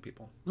you're teaching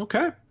people.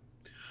 Okay.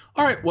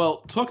 All right. Well,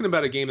 talking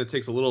about a game that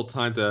takes a little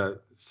time to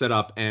set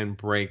up and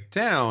break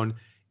down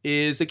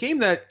is a game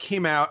that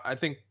came out, I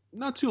think,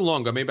 not too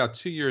long ago, maybe about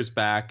 2 years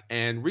back,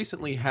 and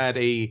recently had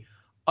a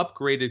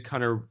upgraded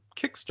kind of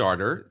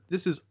Kickstarter.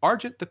 This is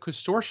Argent the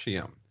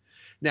Consortium.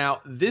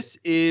 Now, this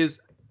is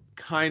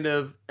kind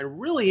of a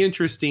really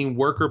interesting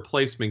worker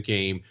placement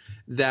game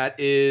that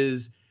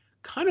is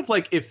kind of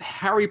like if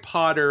Harry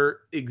Potter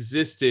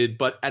existed,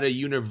 but at a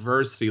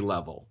university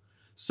level.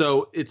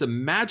 So it's a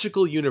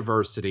magical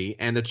university,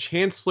 and the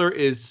chancellor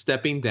is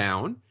stepping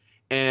down.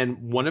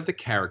 And one of the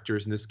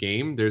characters in this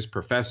game, there's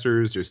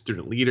professors, there's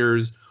student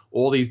leaders,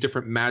 all these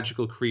different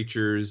magical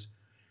creatures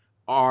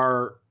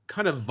are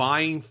kind of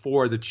vying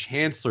for the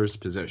chancellor's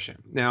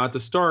position. Now, at the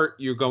start,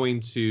 you're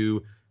going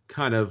to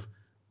kind of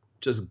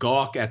just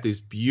gawk at this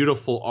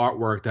beautiful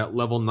artwork that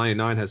Level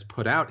 99 has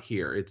put out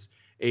here. It's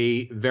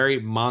a very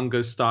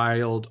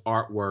manga-styled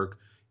artwork.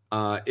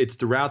 It's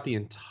throughout the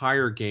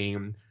entire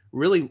game.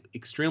 Really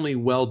extremely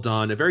well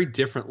done. A very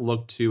different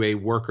look to a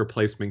worker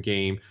placement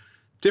game.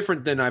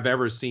 Different than I've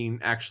ever seen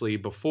actually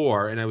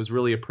before. And I was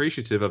really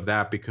appreciative of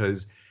that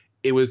because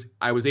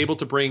I was able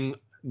to bring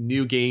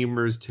new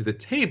gamers to the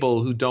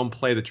table who don't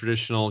play the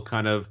traditional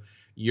kind of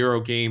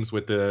Euro games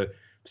with the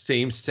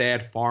same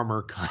sad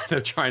farmer kind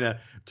of trying to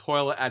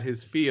toil at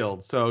his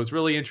field. So I was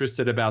really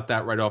interested about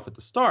that right off at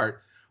the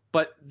start.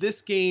 But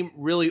this game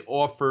really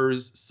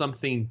offers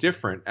something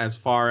different as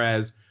far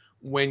as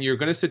when you're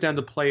going to sit down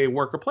to play a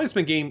worker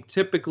placement game.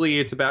 Typically,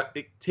 it's about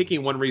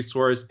taking one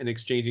resource and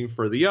exchanging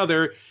for the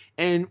other.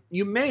 And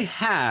you may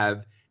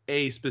have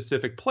a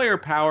specific player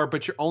power,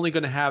 but you're only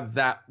going to have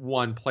that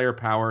one player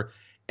power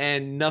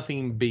and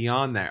nothing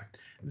beyond that.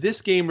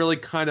 This game really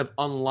kind of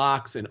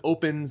unlocks and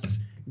opens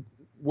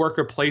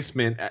worker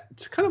placement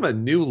to kind of a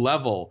new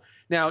level.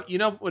 Now,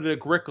 with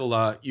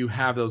Agricola, you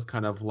have those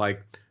kind of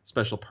like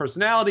special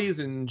personalities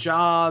and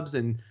jobs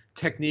and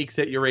techniques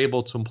that you're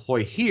able to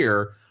employ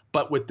here.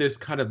 But with this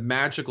kind of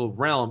magical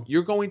realm,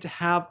 you're going to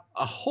have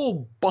a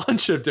whole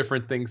bunch of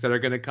different things that are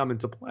going to come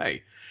into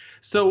play.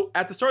 So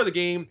at the start of the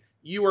game,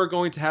 you are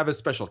going to have a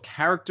special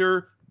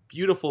character,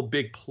 beautiful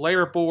big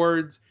player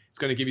boards. It's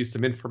going to give you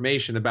some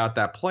information about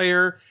that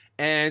player.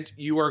 And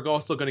you are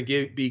also going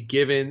to be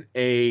given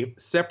a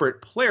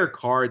separate player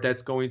card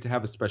that's going to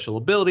have a special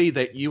ability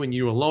that you and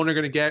you alone are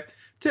going to get.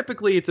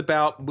 Typically, it's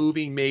about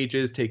moving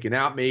mages, taking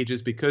out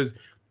mages, because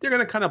they're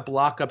going to kind of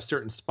block up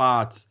certain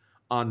spots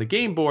on the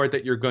game board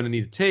that you're going to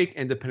need to take.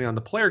 And depending on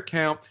the player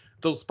count,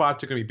 those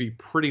spots are going to be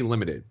pretty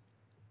limited.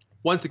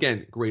 Once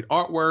again, great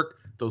artwork.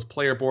 Those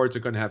player boards are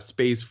going to have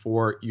space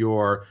for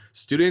your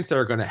students that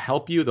are going to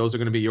help you. Those are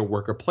going to be your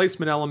worker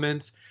placement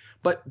elements.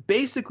 But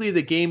basically,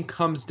 the game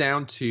comes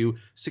down to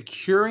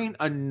securing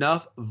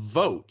enough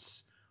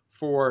votes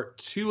for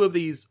 2 of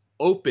these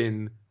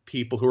open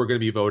people who are going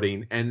to be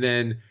voting, and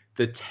then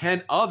the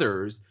 10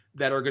 others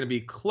that are going to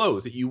be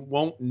closed that you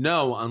won't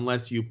know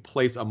unless you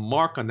place a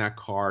mark on that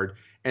card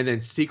and then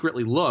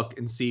secretly look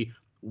and see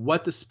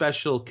what the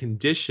special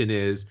condition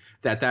is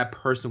that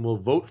person will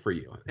vote for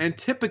you. And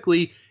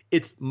typically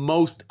it's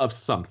most of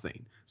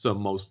something. So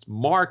most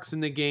marks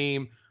in the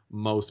game,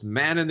 most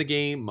mana in the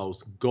game,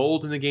 most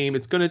gold in the game.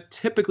 It's going to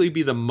typically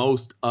be the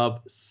most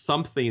of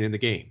something in the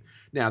game.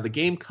 Now, the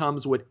game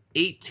comes with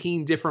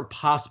 18 different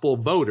possible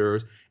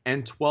voters,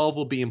 and 12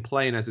 will be in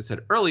play. And as I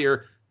said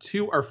earlier,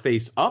 2 are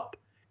face up,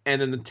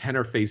 and then the 10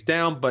 are face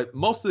down. But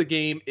most of the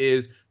game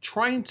is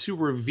trying to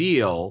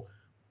reveal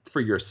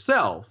for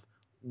yourself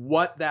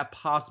what that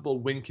possible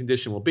win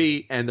condition will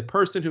be. And the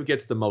person who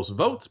gets the most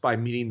votes by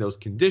meeting those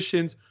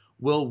conditions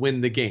will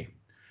win the game.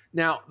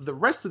 Now, the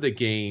rest of the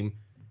game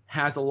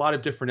has a lot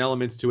of different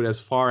elements to it as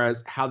far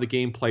as how the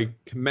gameplay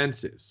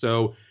commences.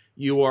 So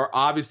you are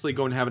obviously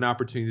going to have an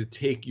opportunity to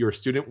take your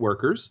student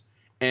workers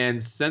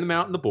and send them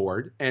out on the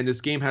board. And this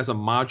game has a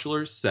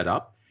modular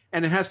setup,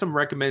 and it has some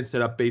recommended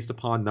setup based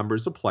upon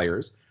numbers of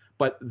players.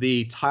 But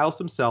the tiles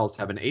themselves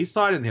have an A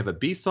side and they have a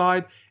B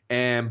side,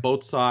 and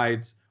both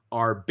sides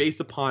are based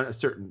upon a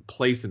certain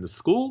place in the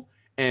school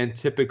and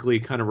typically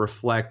kind of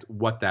reflect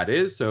what that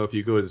is. So if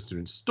you go to the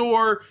student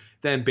store,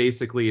 then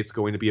basically it's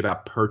going to be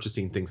about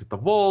purchasing things at the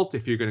vault.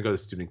 If you're going to go to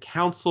student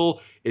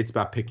council, it's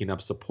about picking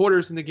up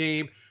supporters in the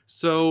game.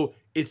 So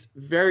it's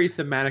very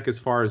thematic as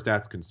far as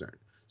that's concerned.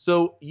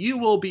 So you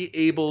will be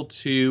able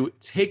to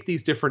take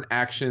these different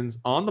actions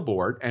on the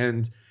board.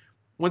 And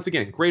once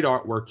again, great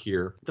artwork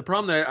here. The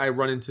problem that I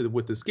run into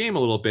with this game a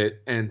little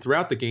bit and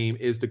throughout the game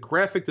is the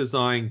graphic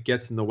design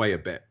gets in the way a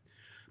bit.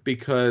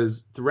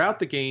 Because throughout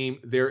the game,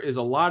 there is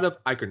a lot of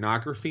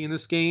iconography in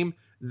this game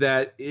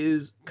that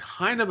is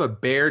kind of a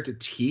bear to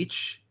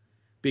teach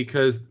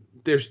because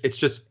it's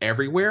just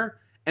everywhere.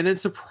 And then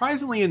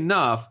surprisingly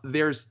enough,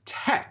 there's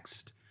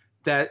text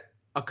that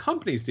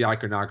accompanies the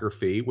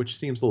iconography, which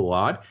seems a little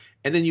odd.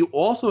 And then you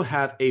also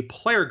have a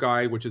player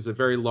guide, which is a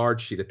very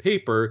large sheet of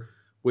paper,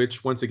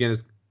 which once again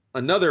is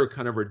another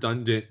kind of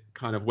redundant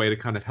kind of way to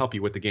kind of help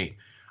you with the game.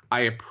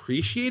 I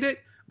appreciate it,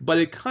 but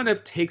it kind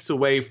of takes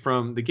away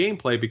from the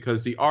gameplay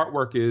because the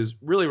artwork is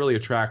really, really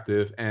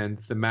attractive and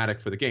thematic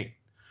for the game.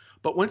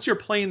 But once you're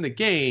playing the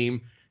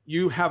game,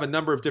 you have a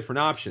number of different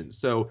options.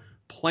 So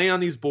play on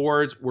these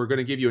boards. We're going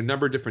to give you a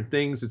number of different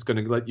things. It's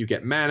going to let you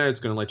get mana. It's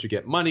going to let you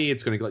get money.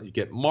 It's going to let you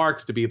get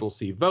marks to be able to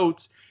see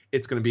votes.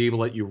 It's going to be able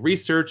to let you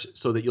research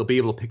so that you'll be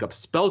able to pick up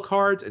spell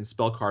cards. And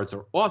spell cards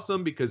are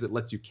awesome because it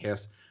lets you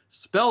cast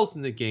spells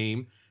in the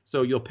game.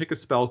 So you'll pick a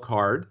spell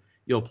card.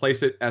 You'll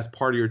place it as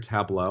part of your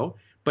tableau.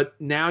 But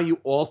now you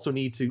also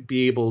need to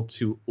be able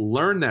to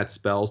learn that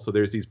spell. So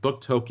there's these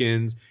book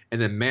tokens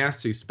and then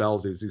mastery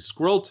spells. There's these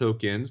scroll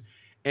tokens.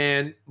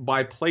 And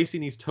by placing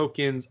these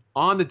tokens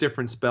on the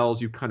different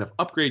spells, you kind of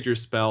upgrade your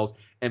spells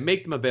and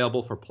make them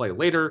available for play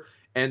later.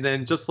 And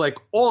then just like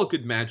all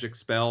good magic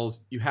spells,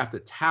 you have to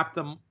tap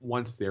them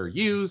once they're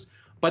used.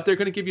 But they're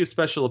going to give you a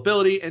special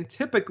ability. And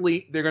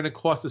typically, they're going to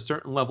cost a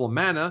certain level of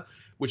mana,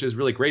 which is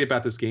really great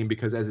about this game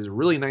because it has these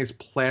really nice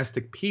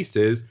plastic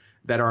pieces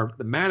that are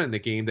the mana in the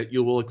game that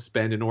you will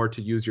expend in order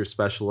to use your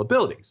special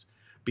abilities.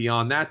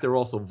 Beyond that, there are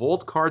also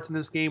vault cards in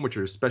this game, which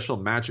are special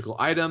magical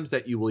items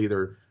that you will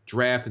either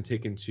draft and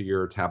take into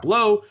your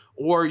tableau,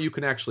 or you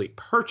can actually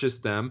purchase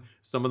them.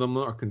 Some of them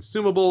are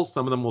consumable.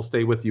 Some of them will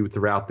stay with you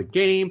throughout the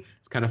game.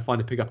 It's kind of fun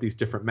to pick up these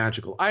different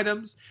magical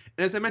items.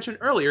 And as I mentioned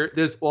earlier,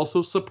 there's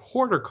also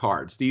supporter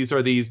cards. These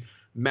are these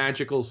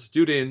magical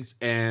students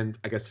and,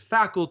 I guess,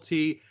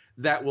 faculty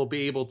that will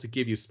be able to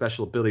give you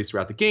special abilities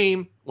throughout the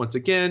game. Once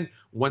again,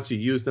 once you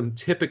use them,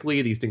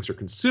 typically these things are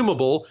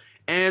consumable.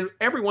 And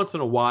every once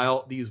in a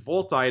while, these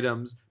vault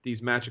items,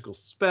 these magical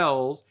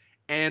spells,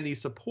 and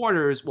these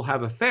supporters will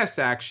have a fast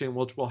action,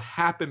 which will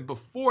happen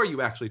before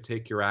you actually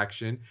take your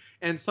action.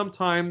 And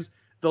sometimes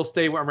they'll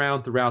stay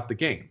around throughout the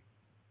game.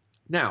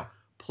 Now,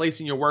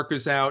 placing your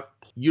workers out,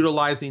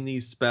 utilizing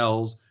these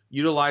spells,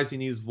 utilizing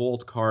these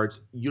vault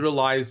cards,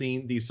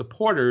 utilizing these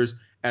supporters,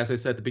 as I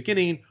said at the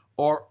beginning,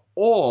 are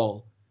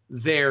all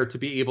there to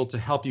be able to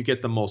help you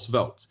get the most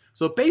votes.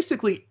 So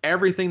basically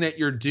everything that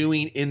you're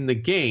doing in the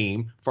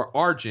game for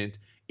Argent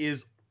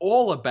is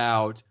all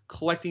about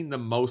collecting the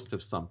most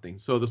of something.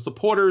 So the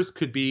supporters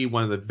could be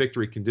one of the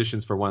victory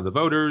conditions for one of the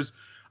voters.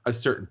 A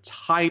certain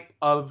type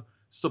of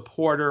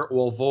supporter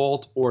or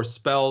vault or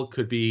spell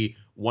could be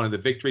one of the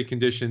victory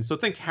conditions. So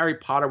think Harry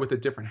Potter with the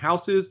different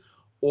houses.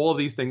 All of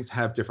these things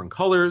have different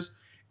colors.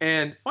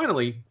 And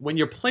finally, when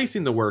you're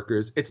placing the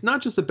workers, it's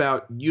not just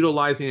about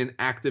utilizing and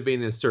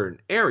activating a certain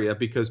area,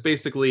 because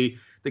basically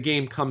the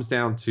game comes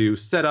down to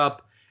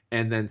setup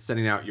and then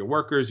sending out your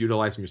workers,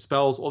 utilizing your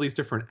spells, all these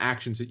different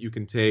actions that you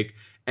can take,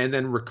 and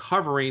then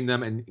recovering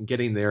them and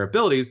getting their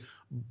abilities.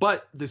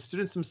 But the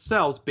students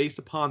themselves, based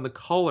upon the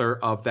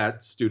color of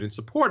that student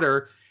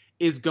supporter,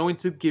 is going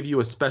to give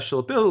you a special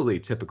ability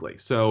typically.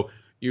 So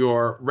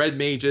your red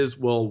mages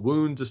will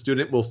wound a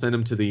student, will send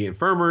them to the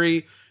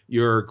infirmary.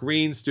 Your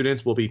green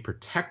students will be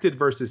protected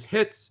versus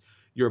hits.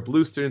 Your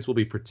blue students will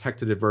be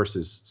protected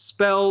versus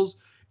spells.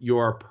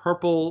 Your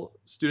purple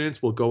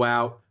students will go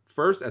out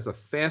first as a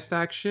fast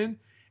action,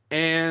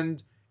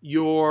 and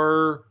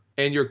your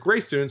gray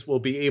students will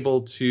be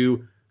able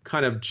to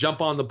kind of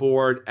jump on the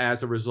board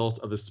as a result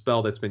of a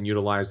spell that's been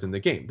utilized in the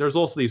game. There's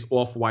also these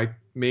off-white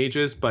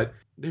mages, but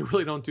they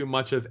really don't do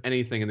much of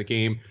anything in the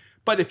game.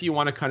 But if you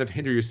want to kind of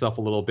hinder yourself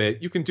a little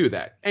bit, you can do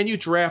that. And you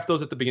draft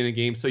those at the beginning of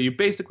the game. So you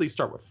basically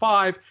start with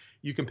 5.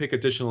 You can pick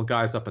additional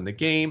guys up in the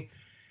game.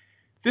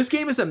 This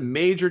game is a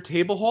major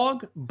table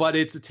hog, but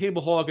it's a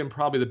table hog in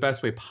probably the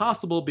best way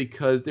possible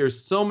because there's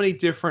so many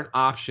different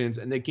options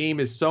and the game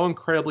is so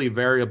incredibly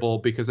variable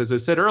because, as I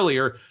said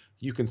earlier,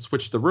 you can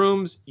switch the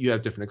rooms, you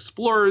have different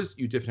explorers,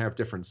 you have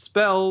different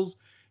spells,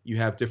 you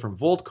have different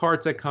vault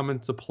cards that come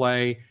into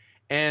play.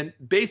 And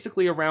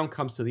basically a round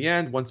comes to the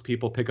end once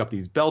people pick up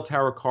these bell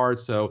tower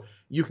cards. So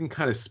you can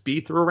kind of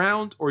speed through a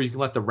round or you can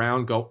let the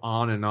round go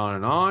on and on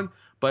and on.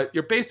 But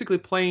you're basically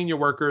playing your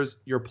workers,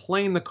 you're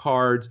playing the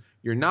cards,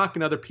 you're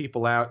knocking other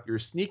people out, you're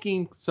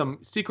sneaking some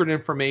secret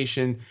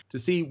information to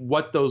see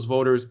what those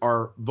voters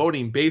are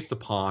voting based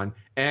upon,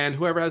 and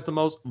whoever has the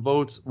most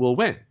votes will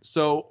win.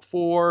 So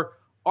for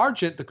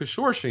Argent, the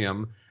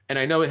Consortium, and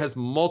I know it has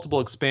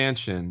multiple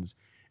expansions,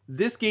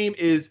 this game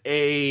is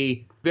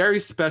a very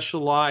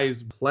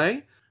specialized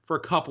play for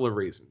a couple of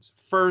reasons.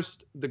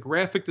 First, the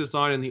graphic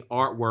design and the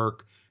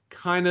artwork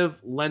kind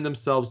of lend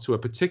themselves to a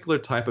particular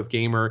type of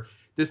gamer.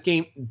 This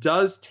game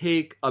does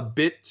take a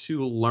bit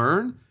to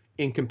learn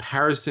in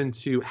comparison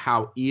to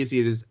how easy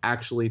it is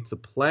actually to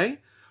play.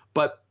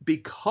 But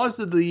because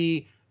of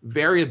the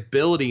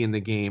variability in the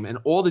game and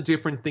all the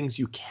different things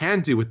you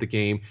can do with the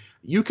game,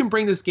 you can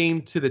bring this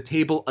game to the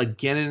table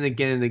again and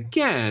again and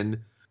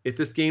again. If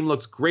this game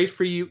looks great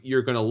for you,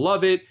 you're going to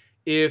love it.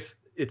 If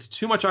it's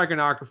too much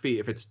iconography,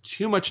 if it's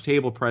too much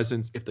table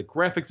presence, if the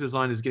graphics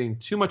design is getting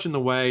too much in the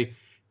way,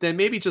 then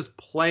maybe just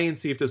play and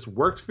see if this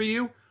works for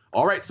you.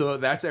 All right, so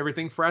that's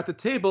everything for At the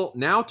Table.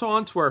 Now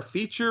on to our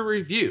feature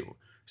review.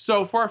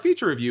 So for our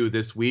feature review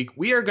this week,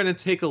 we are going to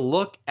take a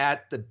look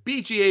at the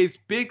BGA's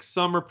Big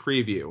Summer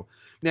Preview.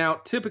 Now,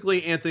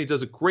 typically, Anthony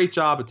does a great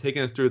job of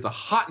taking us through the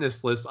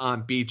hotness list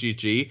on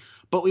BGG,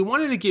 but we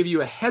wanted to give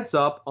you a heads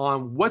up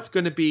on what's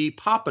going to be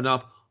popping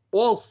up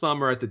all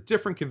summer at the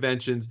different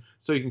conventions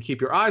so you can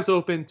keep your eyes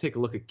open, take a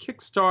look at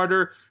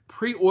Kickstarter,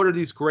 pre-order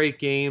these great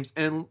games,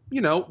 and,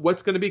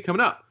 what's going to be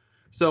coming up.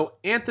 So,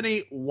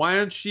 Anthony, why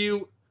don't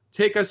you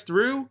take us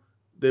through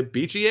the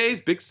BGA's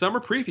Big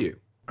Summer Preview?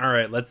 All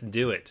right, let's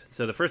do it.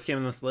 So the first game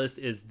on this list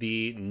is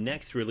the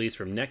next release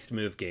from Next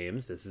Move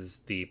Games. This is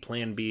the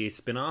Plan B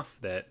spinoff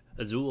that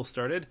Azul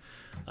started.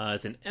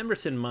 It's an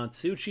Emerson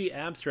Matsuuchi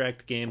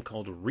abstract game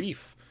called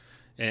Reef,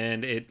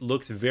 and it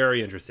looks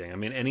very interesting. I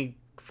mean, any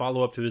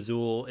follow-up to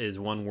Azul is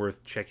one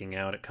worth checking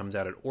out. It comes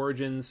out at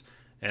Origins,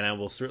 and I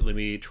will certainly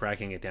be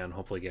tracking it down,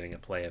 hopefully getting a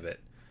play of it.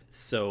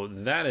 So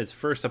that is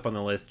first up on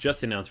the list,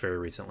 just announced very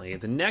recently.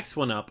 The next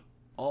one up,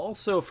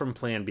 also from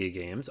Plan B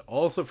Games,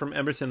 also from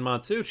Emerson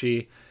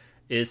Matsuuchi,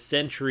 is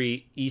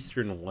Century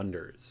Eastern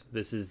Wonders.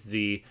 This is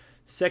the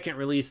second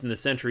release in the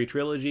Century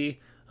trilogy.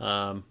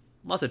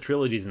 Lots of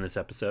trilogies in this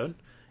episode.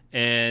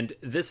 And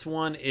this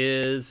one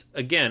is,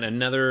 again,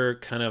 another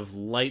kind of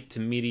light to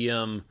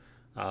medium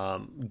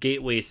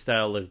gateway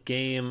style of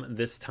game.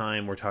 This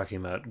time we're talking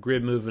about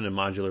grid movement and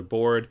modular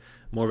board,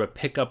 more of a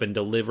pick up and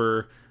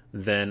deliver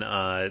than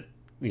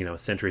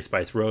Century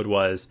Spice Road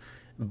was,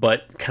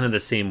 but kind of the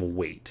same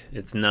weight.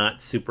 It's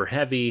not super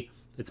heavy.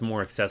 It's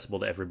more accessible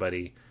to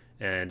everybody.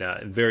 And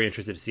very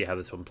interested to see how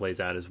this one plays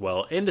out as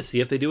well, and to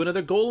see if they do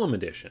another Golem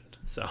edition.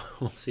 So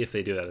we'll see if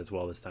they do that as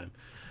well this time.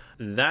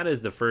 That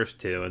is the first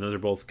two, and those are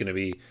both going to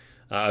be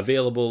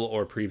available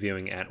or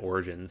previewing at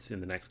Origins in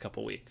the next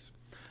couple weeks.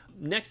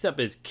 Next up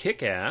is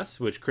Kick-Ass,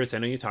 which, Chris, I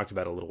know you talked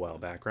about a little while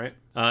back, right?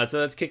 So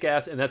that's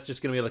Kick-Ass, and that's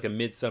just going to be like a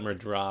midsummer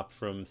drop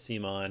from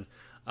CMON.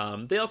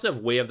 They also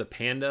have Way of the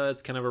Panda.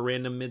 It's kind of a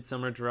random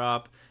midsummer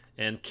drop.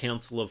 And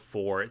Council of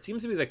Four. It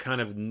seems to be the kind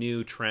of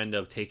new trend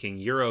of taking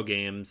Euro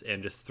games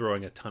and just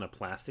throwing a ton of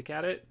plastic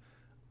at it.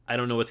 I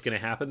don't know what's going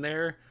to happen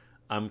there.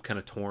 I'm kind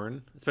of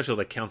torn, especially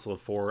like Council of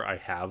Four. I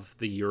have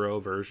the Euro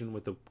version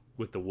with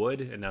the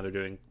wood, and now they're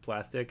doing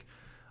plastic.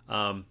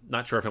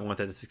 Not sure if I want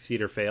that to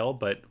succeed or fail,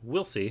 but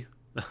we'll see.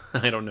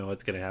 I don't know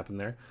what's going to happen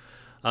there.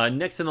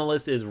 Next on the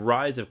list is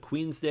Rise of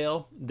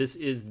Queensdale. This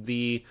is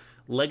the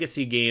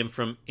legacy game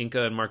from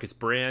Inca and Marcus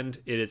Brand.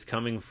 It is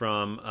coming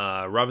from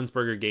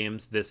Ravensburger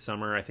Games this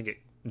summer. I think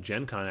at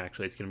Gen Con,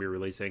 actually, it's going to be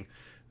releasing.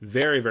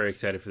 Very, very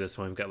excited for this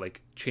one. We've got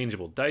like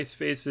changeable dice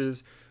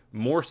faces,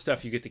 more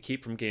stuff you get to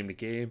keep from game to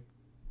game.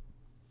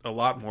 A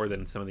lot more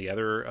than some of the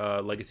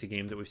other legacy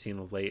games that we've seen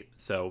of late.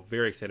 So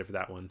very excited for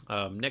that one.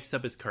 Next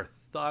up is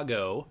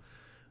Carthago.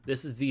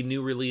 This is the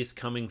new release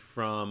coming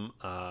from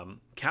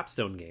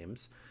Capstone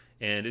Games.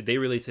 And they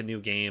release a new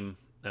game,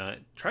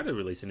 try to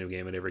release a new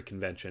game at every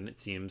convention, it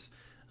seems.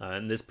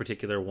 And this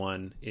particular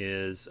one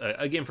is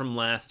a game from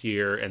last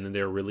year, and then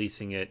they're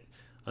releasing it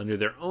under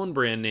their own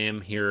brand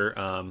name here,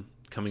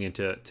 coming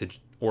into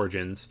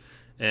Origins.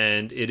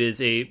 And it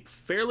is a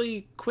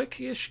fairly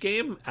quick-ish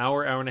game,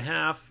 hour and a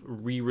half,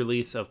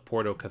 re-release of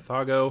Porto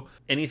Carthago.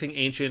 Anything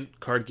ancient,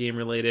 card game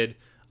related,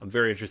 I'm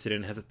very interested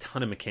in. It has a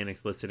ton of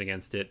mechanics listed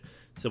against it.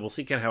 So we'll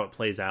see kind of how it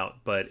plays out,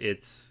 but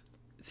it's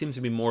seems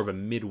to be more of a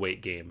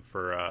midweight game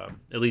for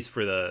at least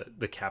for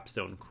the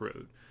Capstone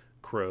crew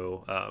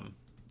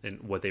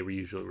and what they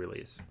usually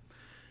release.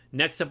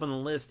 Next up on the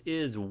list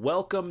is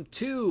Welcome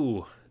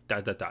to ...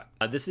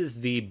 This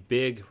is the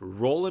big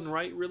roll and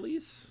write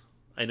release.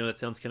 I know that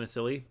sounds kind of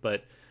silly,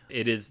 but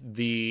it is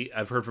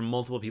I've heard from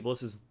multiple people,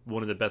 this is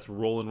one of the best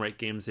roll and write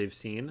games they've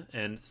seen.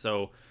 And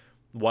so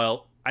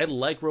while I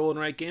like roll and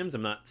write games,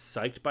 I'm not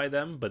psyched by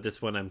them, but this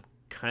one I'm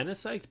kind of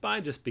psyched by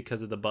just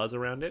because of the buzz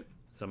around it.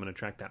 So I'm going to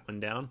track that one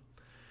down.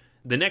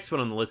 The next one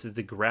on the list is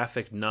the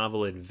graphic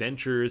novel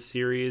Adventures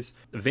series.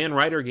 Van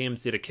Ryder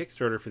Games did a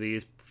Kickstarter for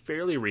these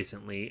fairly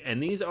recently,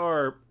 and these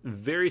are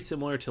very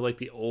similar to like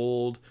the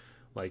old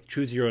like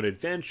Choose Your Own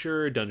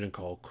Adventure, Dungeon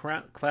Crawl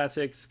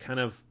classics kind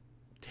of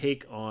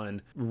take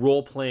on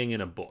role-playing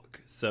in a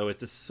book. So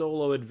it's a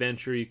solo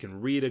adventure. You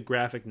can read a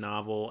graphic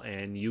novel,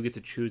 and you get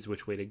to choose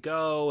which way to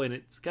go, and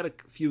it's got a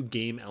few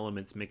game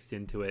elements mixed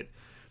into it.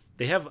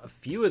 They have a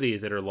few of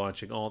these that are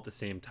launching all at the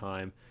same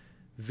time.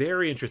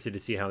 Very interested to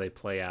see how they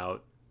play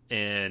out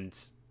and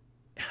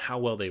how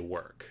well they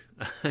work.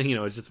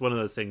 It's just one of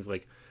those things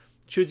like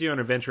Choose Your Own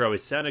Adventure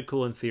always sounded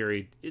cool in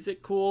theory. Is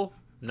it cool?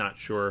 Not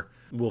sure.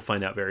 We'll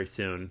find out very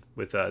soon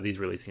with these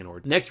releasing in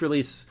order. Next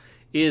release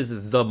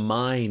is The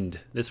Mind.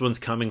 This one's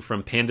coming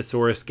from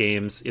Pandasaurus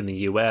Games in the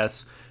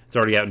US. It's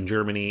already out in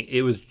Germany.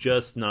 It was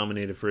just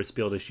nominated for a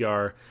Spiel des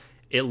Jahres.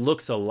 It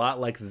looks a lot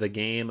like the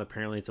game.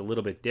 Apparently it's a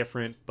little bit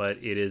different, but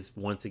it is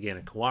once again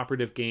a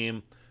cooperative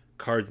game.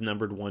 Cards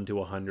numbered 1 to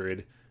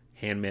 100,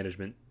 hand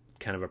management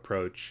kind of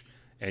approach,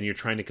 and you're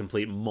trying to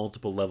complete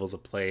multiple levels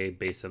of play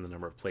based on the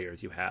number of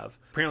players you have.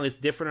 Apparently it's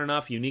different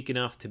enough, unique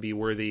enough to be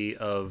worthy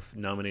of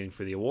nominating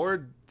for the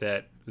award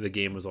that the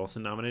game was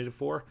also nominated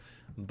for,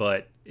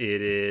 but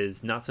it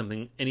is not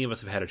something any of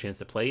us have had a chance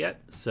to play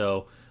yet,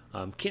 so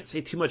can't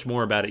say too much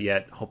more about it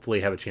yet.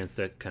 Hopefully have a chance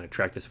to kind of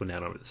track this one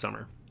down over the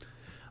summer.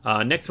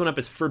 Next one up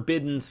is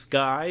Forbidden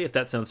Sky. If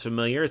that sounds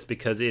familiar, it's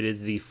because it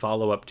is the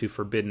follow-up to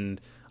Forbidden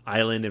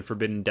Island and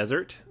Forbidden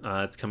Desert.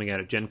 It's coming out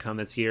at Gen Con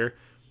this year.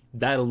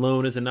 That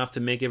alone is enough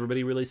to make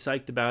everybody really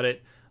psyched about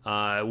it.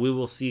 We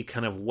will see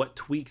kind of what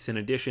tweaks and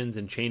additions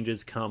and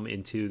changes come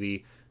into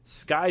the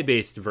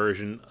sky-based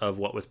version of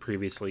what was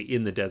previously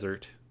in the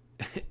desert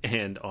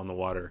and on the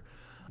water.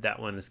 That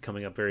one is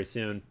coming up very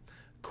soon.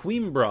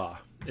 Coimbra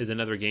is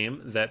another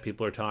game that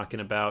people are talking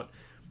about.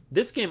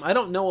 This game I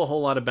don't know a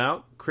whole lot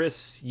about.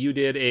 Chris, you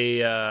did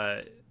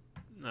a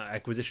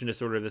acquisition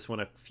disorder of this one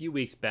a few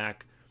weeks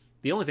back.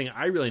 The only thing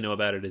I really know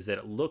about it is that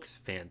it looks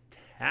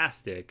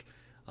fantastic.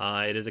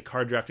 It is a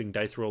card drafting,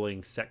 dice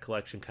rolling, set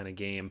collection kind of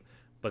game,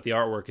 but the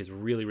artwork is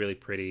really, really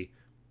pretty.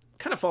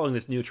 Kind of following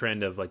this new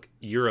trend of like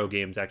Euro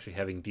games actually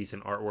having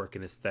decent artwork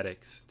and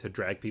aesthetics to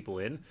drag people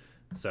in.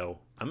 So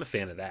I'm a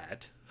fan of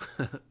that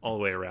all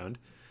the way around.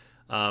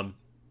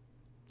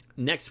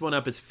 Next one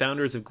up is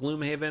Founders of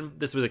Gloomhaven.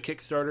 This was a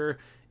Kickstarter.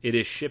 It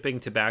is shipping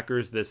to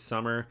backers this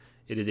summer.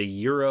 It is a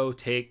Euro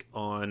take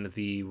on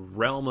the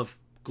realm of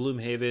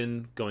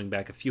Gloomhaven, going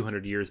back a few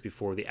hundred years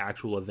before the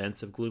actual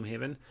events of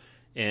Gloomhaven.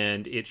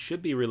 And it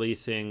should be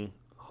releasing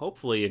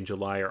hopefully in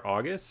July or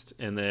August.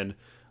 And then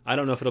I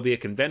don't know if it'll be at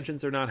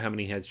conventions or not, how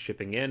many has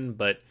shipping in,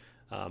 but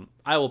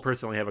I will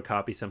personally have a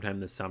copy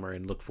sometime this summer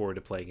and look forward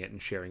to playing it and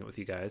sharing it with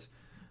you guys.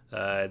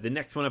 The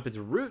next one up is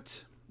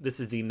Root. This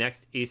is the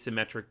next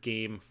asymmetric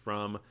game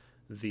from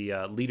the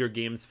Leader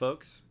Games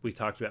folks. We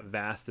talked about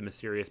Vast the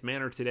Mysterious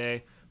Manor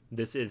today.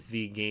 This is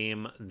the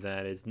game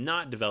that is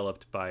not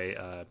developed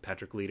by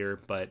Patrick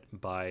Leader, but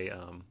by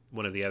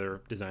one of the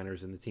other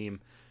designers in the team,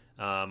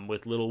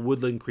 with little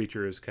woodland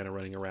creatures kind of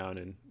running around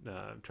and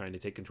trying to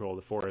take control of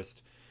the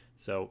forest.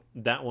 So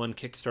that one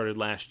kickstarted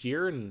last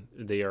year, and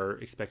they are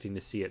expecting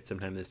to see it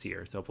sometime this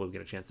year. So hopefully we'll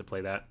get a chance to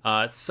play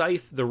that.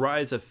 Scythe, The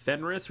Rise of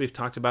Fenris, we've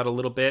talked about a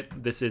little bit.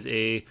 This is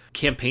a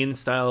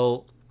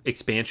campaign-style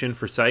expansion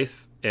for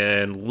Scythe,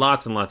 and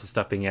lots of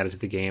stuff being added to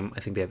the game.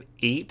 I think they have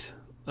 8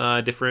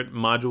 different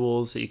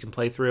modules that you can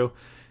play through,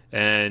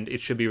 and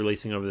it should be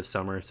releasing over the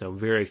summer. So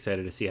very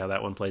excited to see how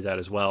that one plays out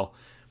as well.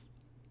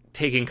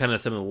 Taking kind of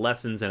some of the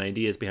lessons and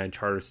ideas behind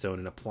Charterstone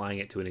and applying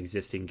it to an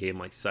existing game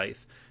like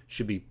Scythe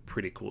should be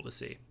pretty cool to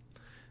see.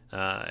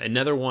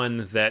 Another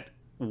one that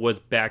was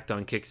backed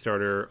on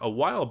Kickstarter a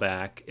while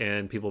back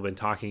and people have been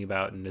talking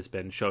about and has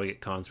been showing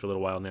at cons for a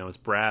little while now is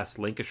Brass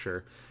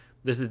Lancashire.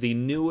 This is the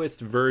newest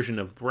version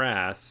of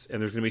Brass,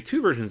 and there's going to be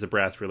 2 versions of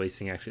Brass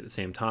releasing actually at the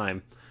same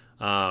time.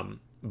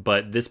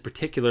 But this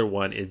particular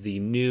one is the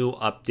new,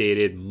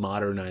 updated,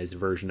 modernized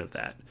version of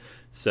that.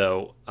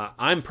 So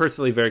I'm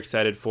personally very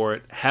excited for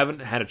it.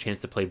 Haven't had a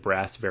chance to play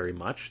Brass very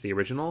much, the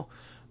original,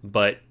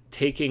 but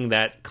taking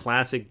that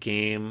classic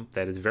game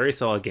that is very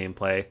solid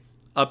gameplay,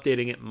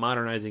 updating it,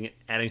 modernizing it,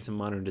 adding some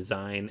modern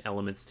design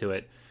elements to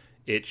it,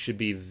 it should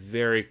be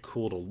very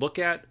cool to look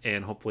at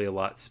and hopefully a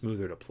lot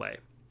smoother to play.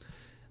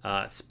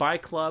 Spy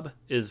Club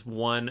is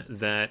one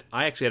that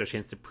I actually had a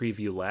chance to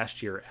preview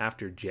last year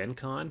after Gen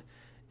Con,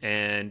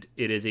 And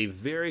it is a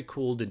very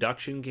cool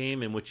deduction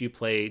game in which you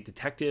play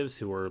detectives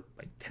who are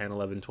like 10,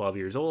 11, 12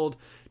 years old,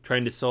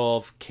 trying to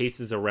solve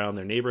cases around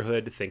their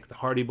neighborhood. Think the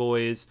Hardy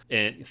Boys,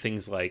 and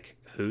things like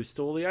who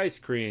stole the ice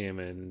cream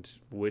and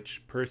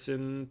which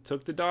person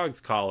took the dog's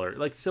collar,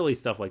 like silly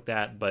stuff like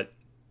that, but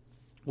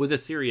with a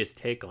serious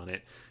take on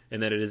it,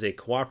 and that it is a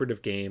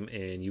cooperative game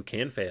and you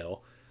can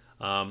fail.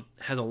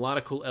 Has a lot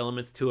of cool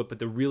elements to it, but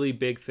the really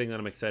big thing that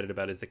I'm excited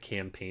about is the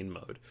campaign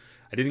mode.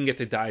 I didn't get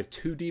to dive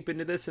too deep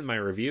into this in my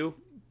review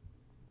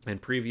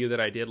and preview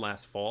that I did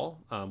last fall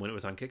when it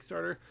was on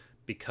Kickstarter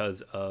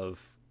because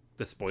of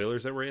the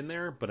spoilers that were in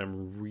there, but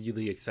I'm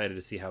really excited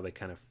to see how they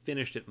kind of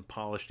finished it and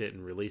polished it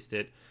and released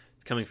it.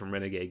 It's coming from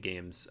Renegade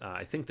Games,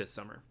 I think this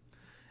summer.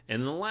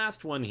 And the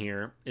last one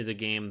here is a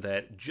game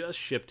that just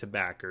shipped to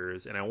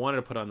backers, and I wanted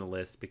to put on the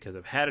list because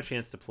I've had a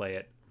chance to play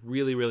it,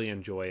 really, really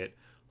enjoy it,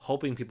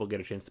 hoping people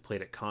get a chance to play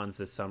it at cons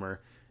this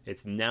summer.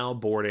 It's now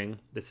boarding.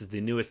 This is the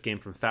newest game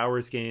from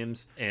Fowers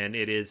Games, and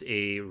it is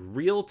a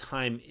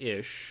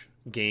real-time-ish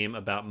game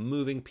about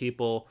moving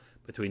people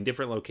between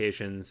different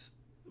locations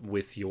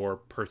with your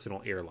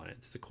personal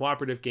airlines. It's a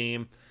cooperative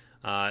game.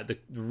 The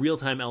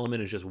real-time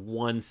element is just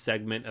one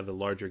segment of a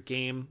larger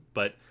game,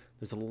 but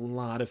there's a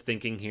lot of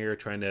thinking here,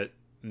 trying to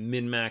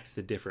min-max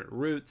the different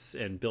routes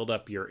and build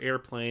up your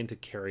airplane to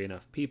carry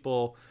enough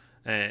people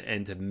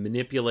and to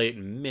manipulate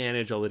and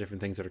manage all the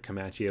different things that are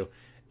coming at you.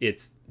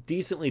 It's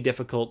decently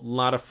difficult, a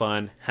lot of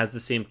fun, has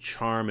the same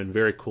charm and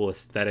very cool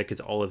aesthetic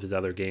as all of his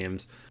other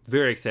games.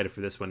 Very excited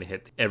for this one to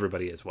hit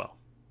everybody as well.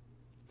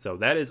 So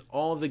that is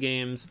all of the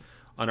games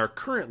on our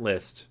current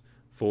list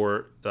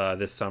for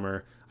this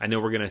summer. I know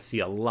we're going to see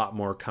a lot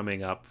more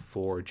coming up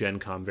for Gen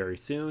Con very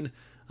soon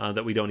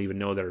that we don't even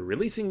know that are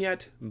releasing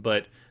yet,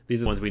 but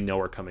these are the ones we know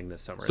are coming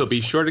this summer. So be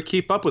sure to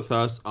keep up with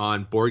us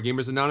on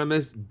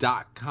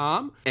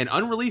BoardGamersAnonymous.com and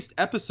unreleased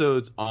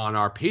episodes on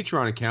our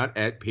Patreon account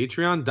at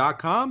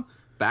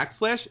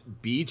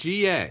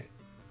patreon.com/BGA.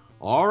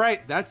 All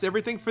right, that's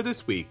everything for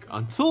this week.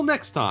 Until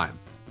next time,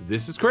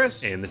 this is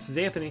Chris. And this is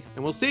Anthony.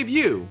 And we'll save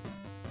you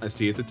a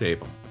seat at the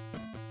table.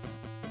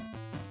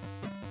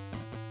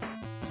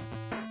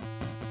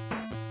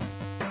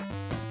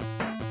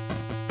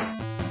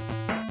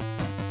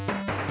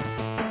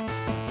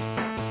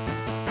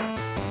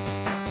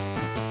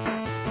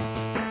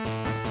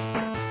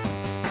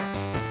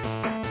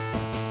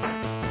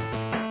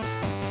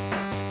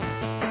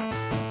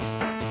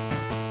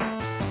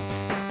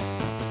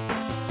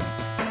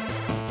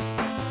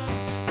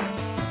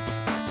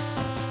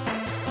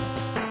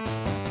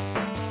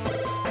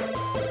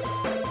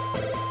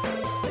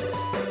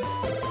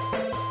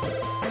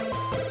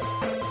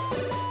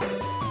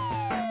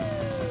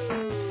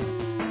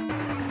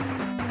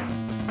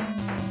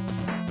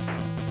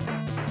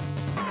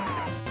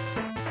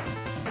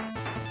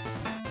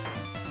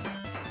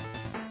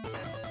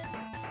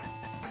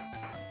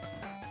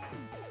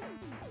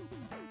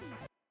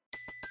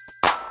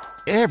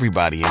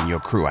 Everybody in your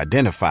crew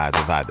identifies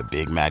as either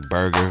Big Mac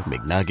Burger,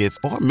 McNuggets,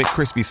 or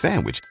McCrispy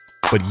Sandwich.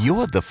 But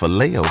you're the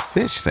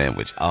Filet-O-Fish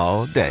Sandwich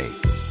all day.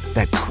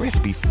 That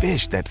crispy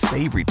fish, that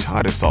savory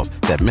tartar sauce,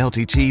 that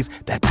melty cheese,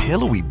 that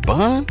pillowy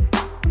bun.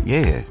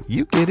 Yeah,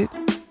 you get it.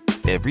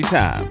 Every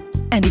time.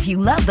 And if you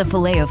love the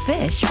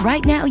Filet-O-Fish,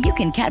 right now you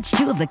can catch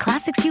two of the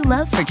classics you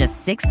love for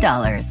just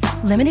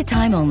 $6. Limited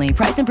time only.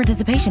 Price and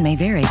participation may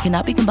vary.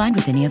 Cannot be combined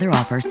with any other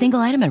offer.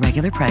 Single item at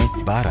regular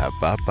price.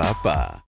 Ba-da-ba-ba-ba.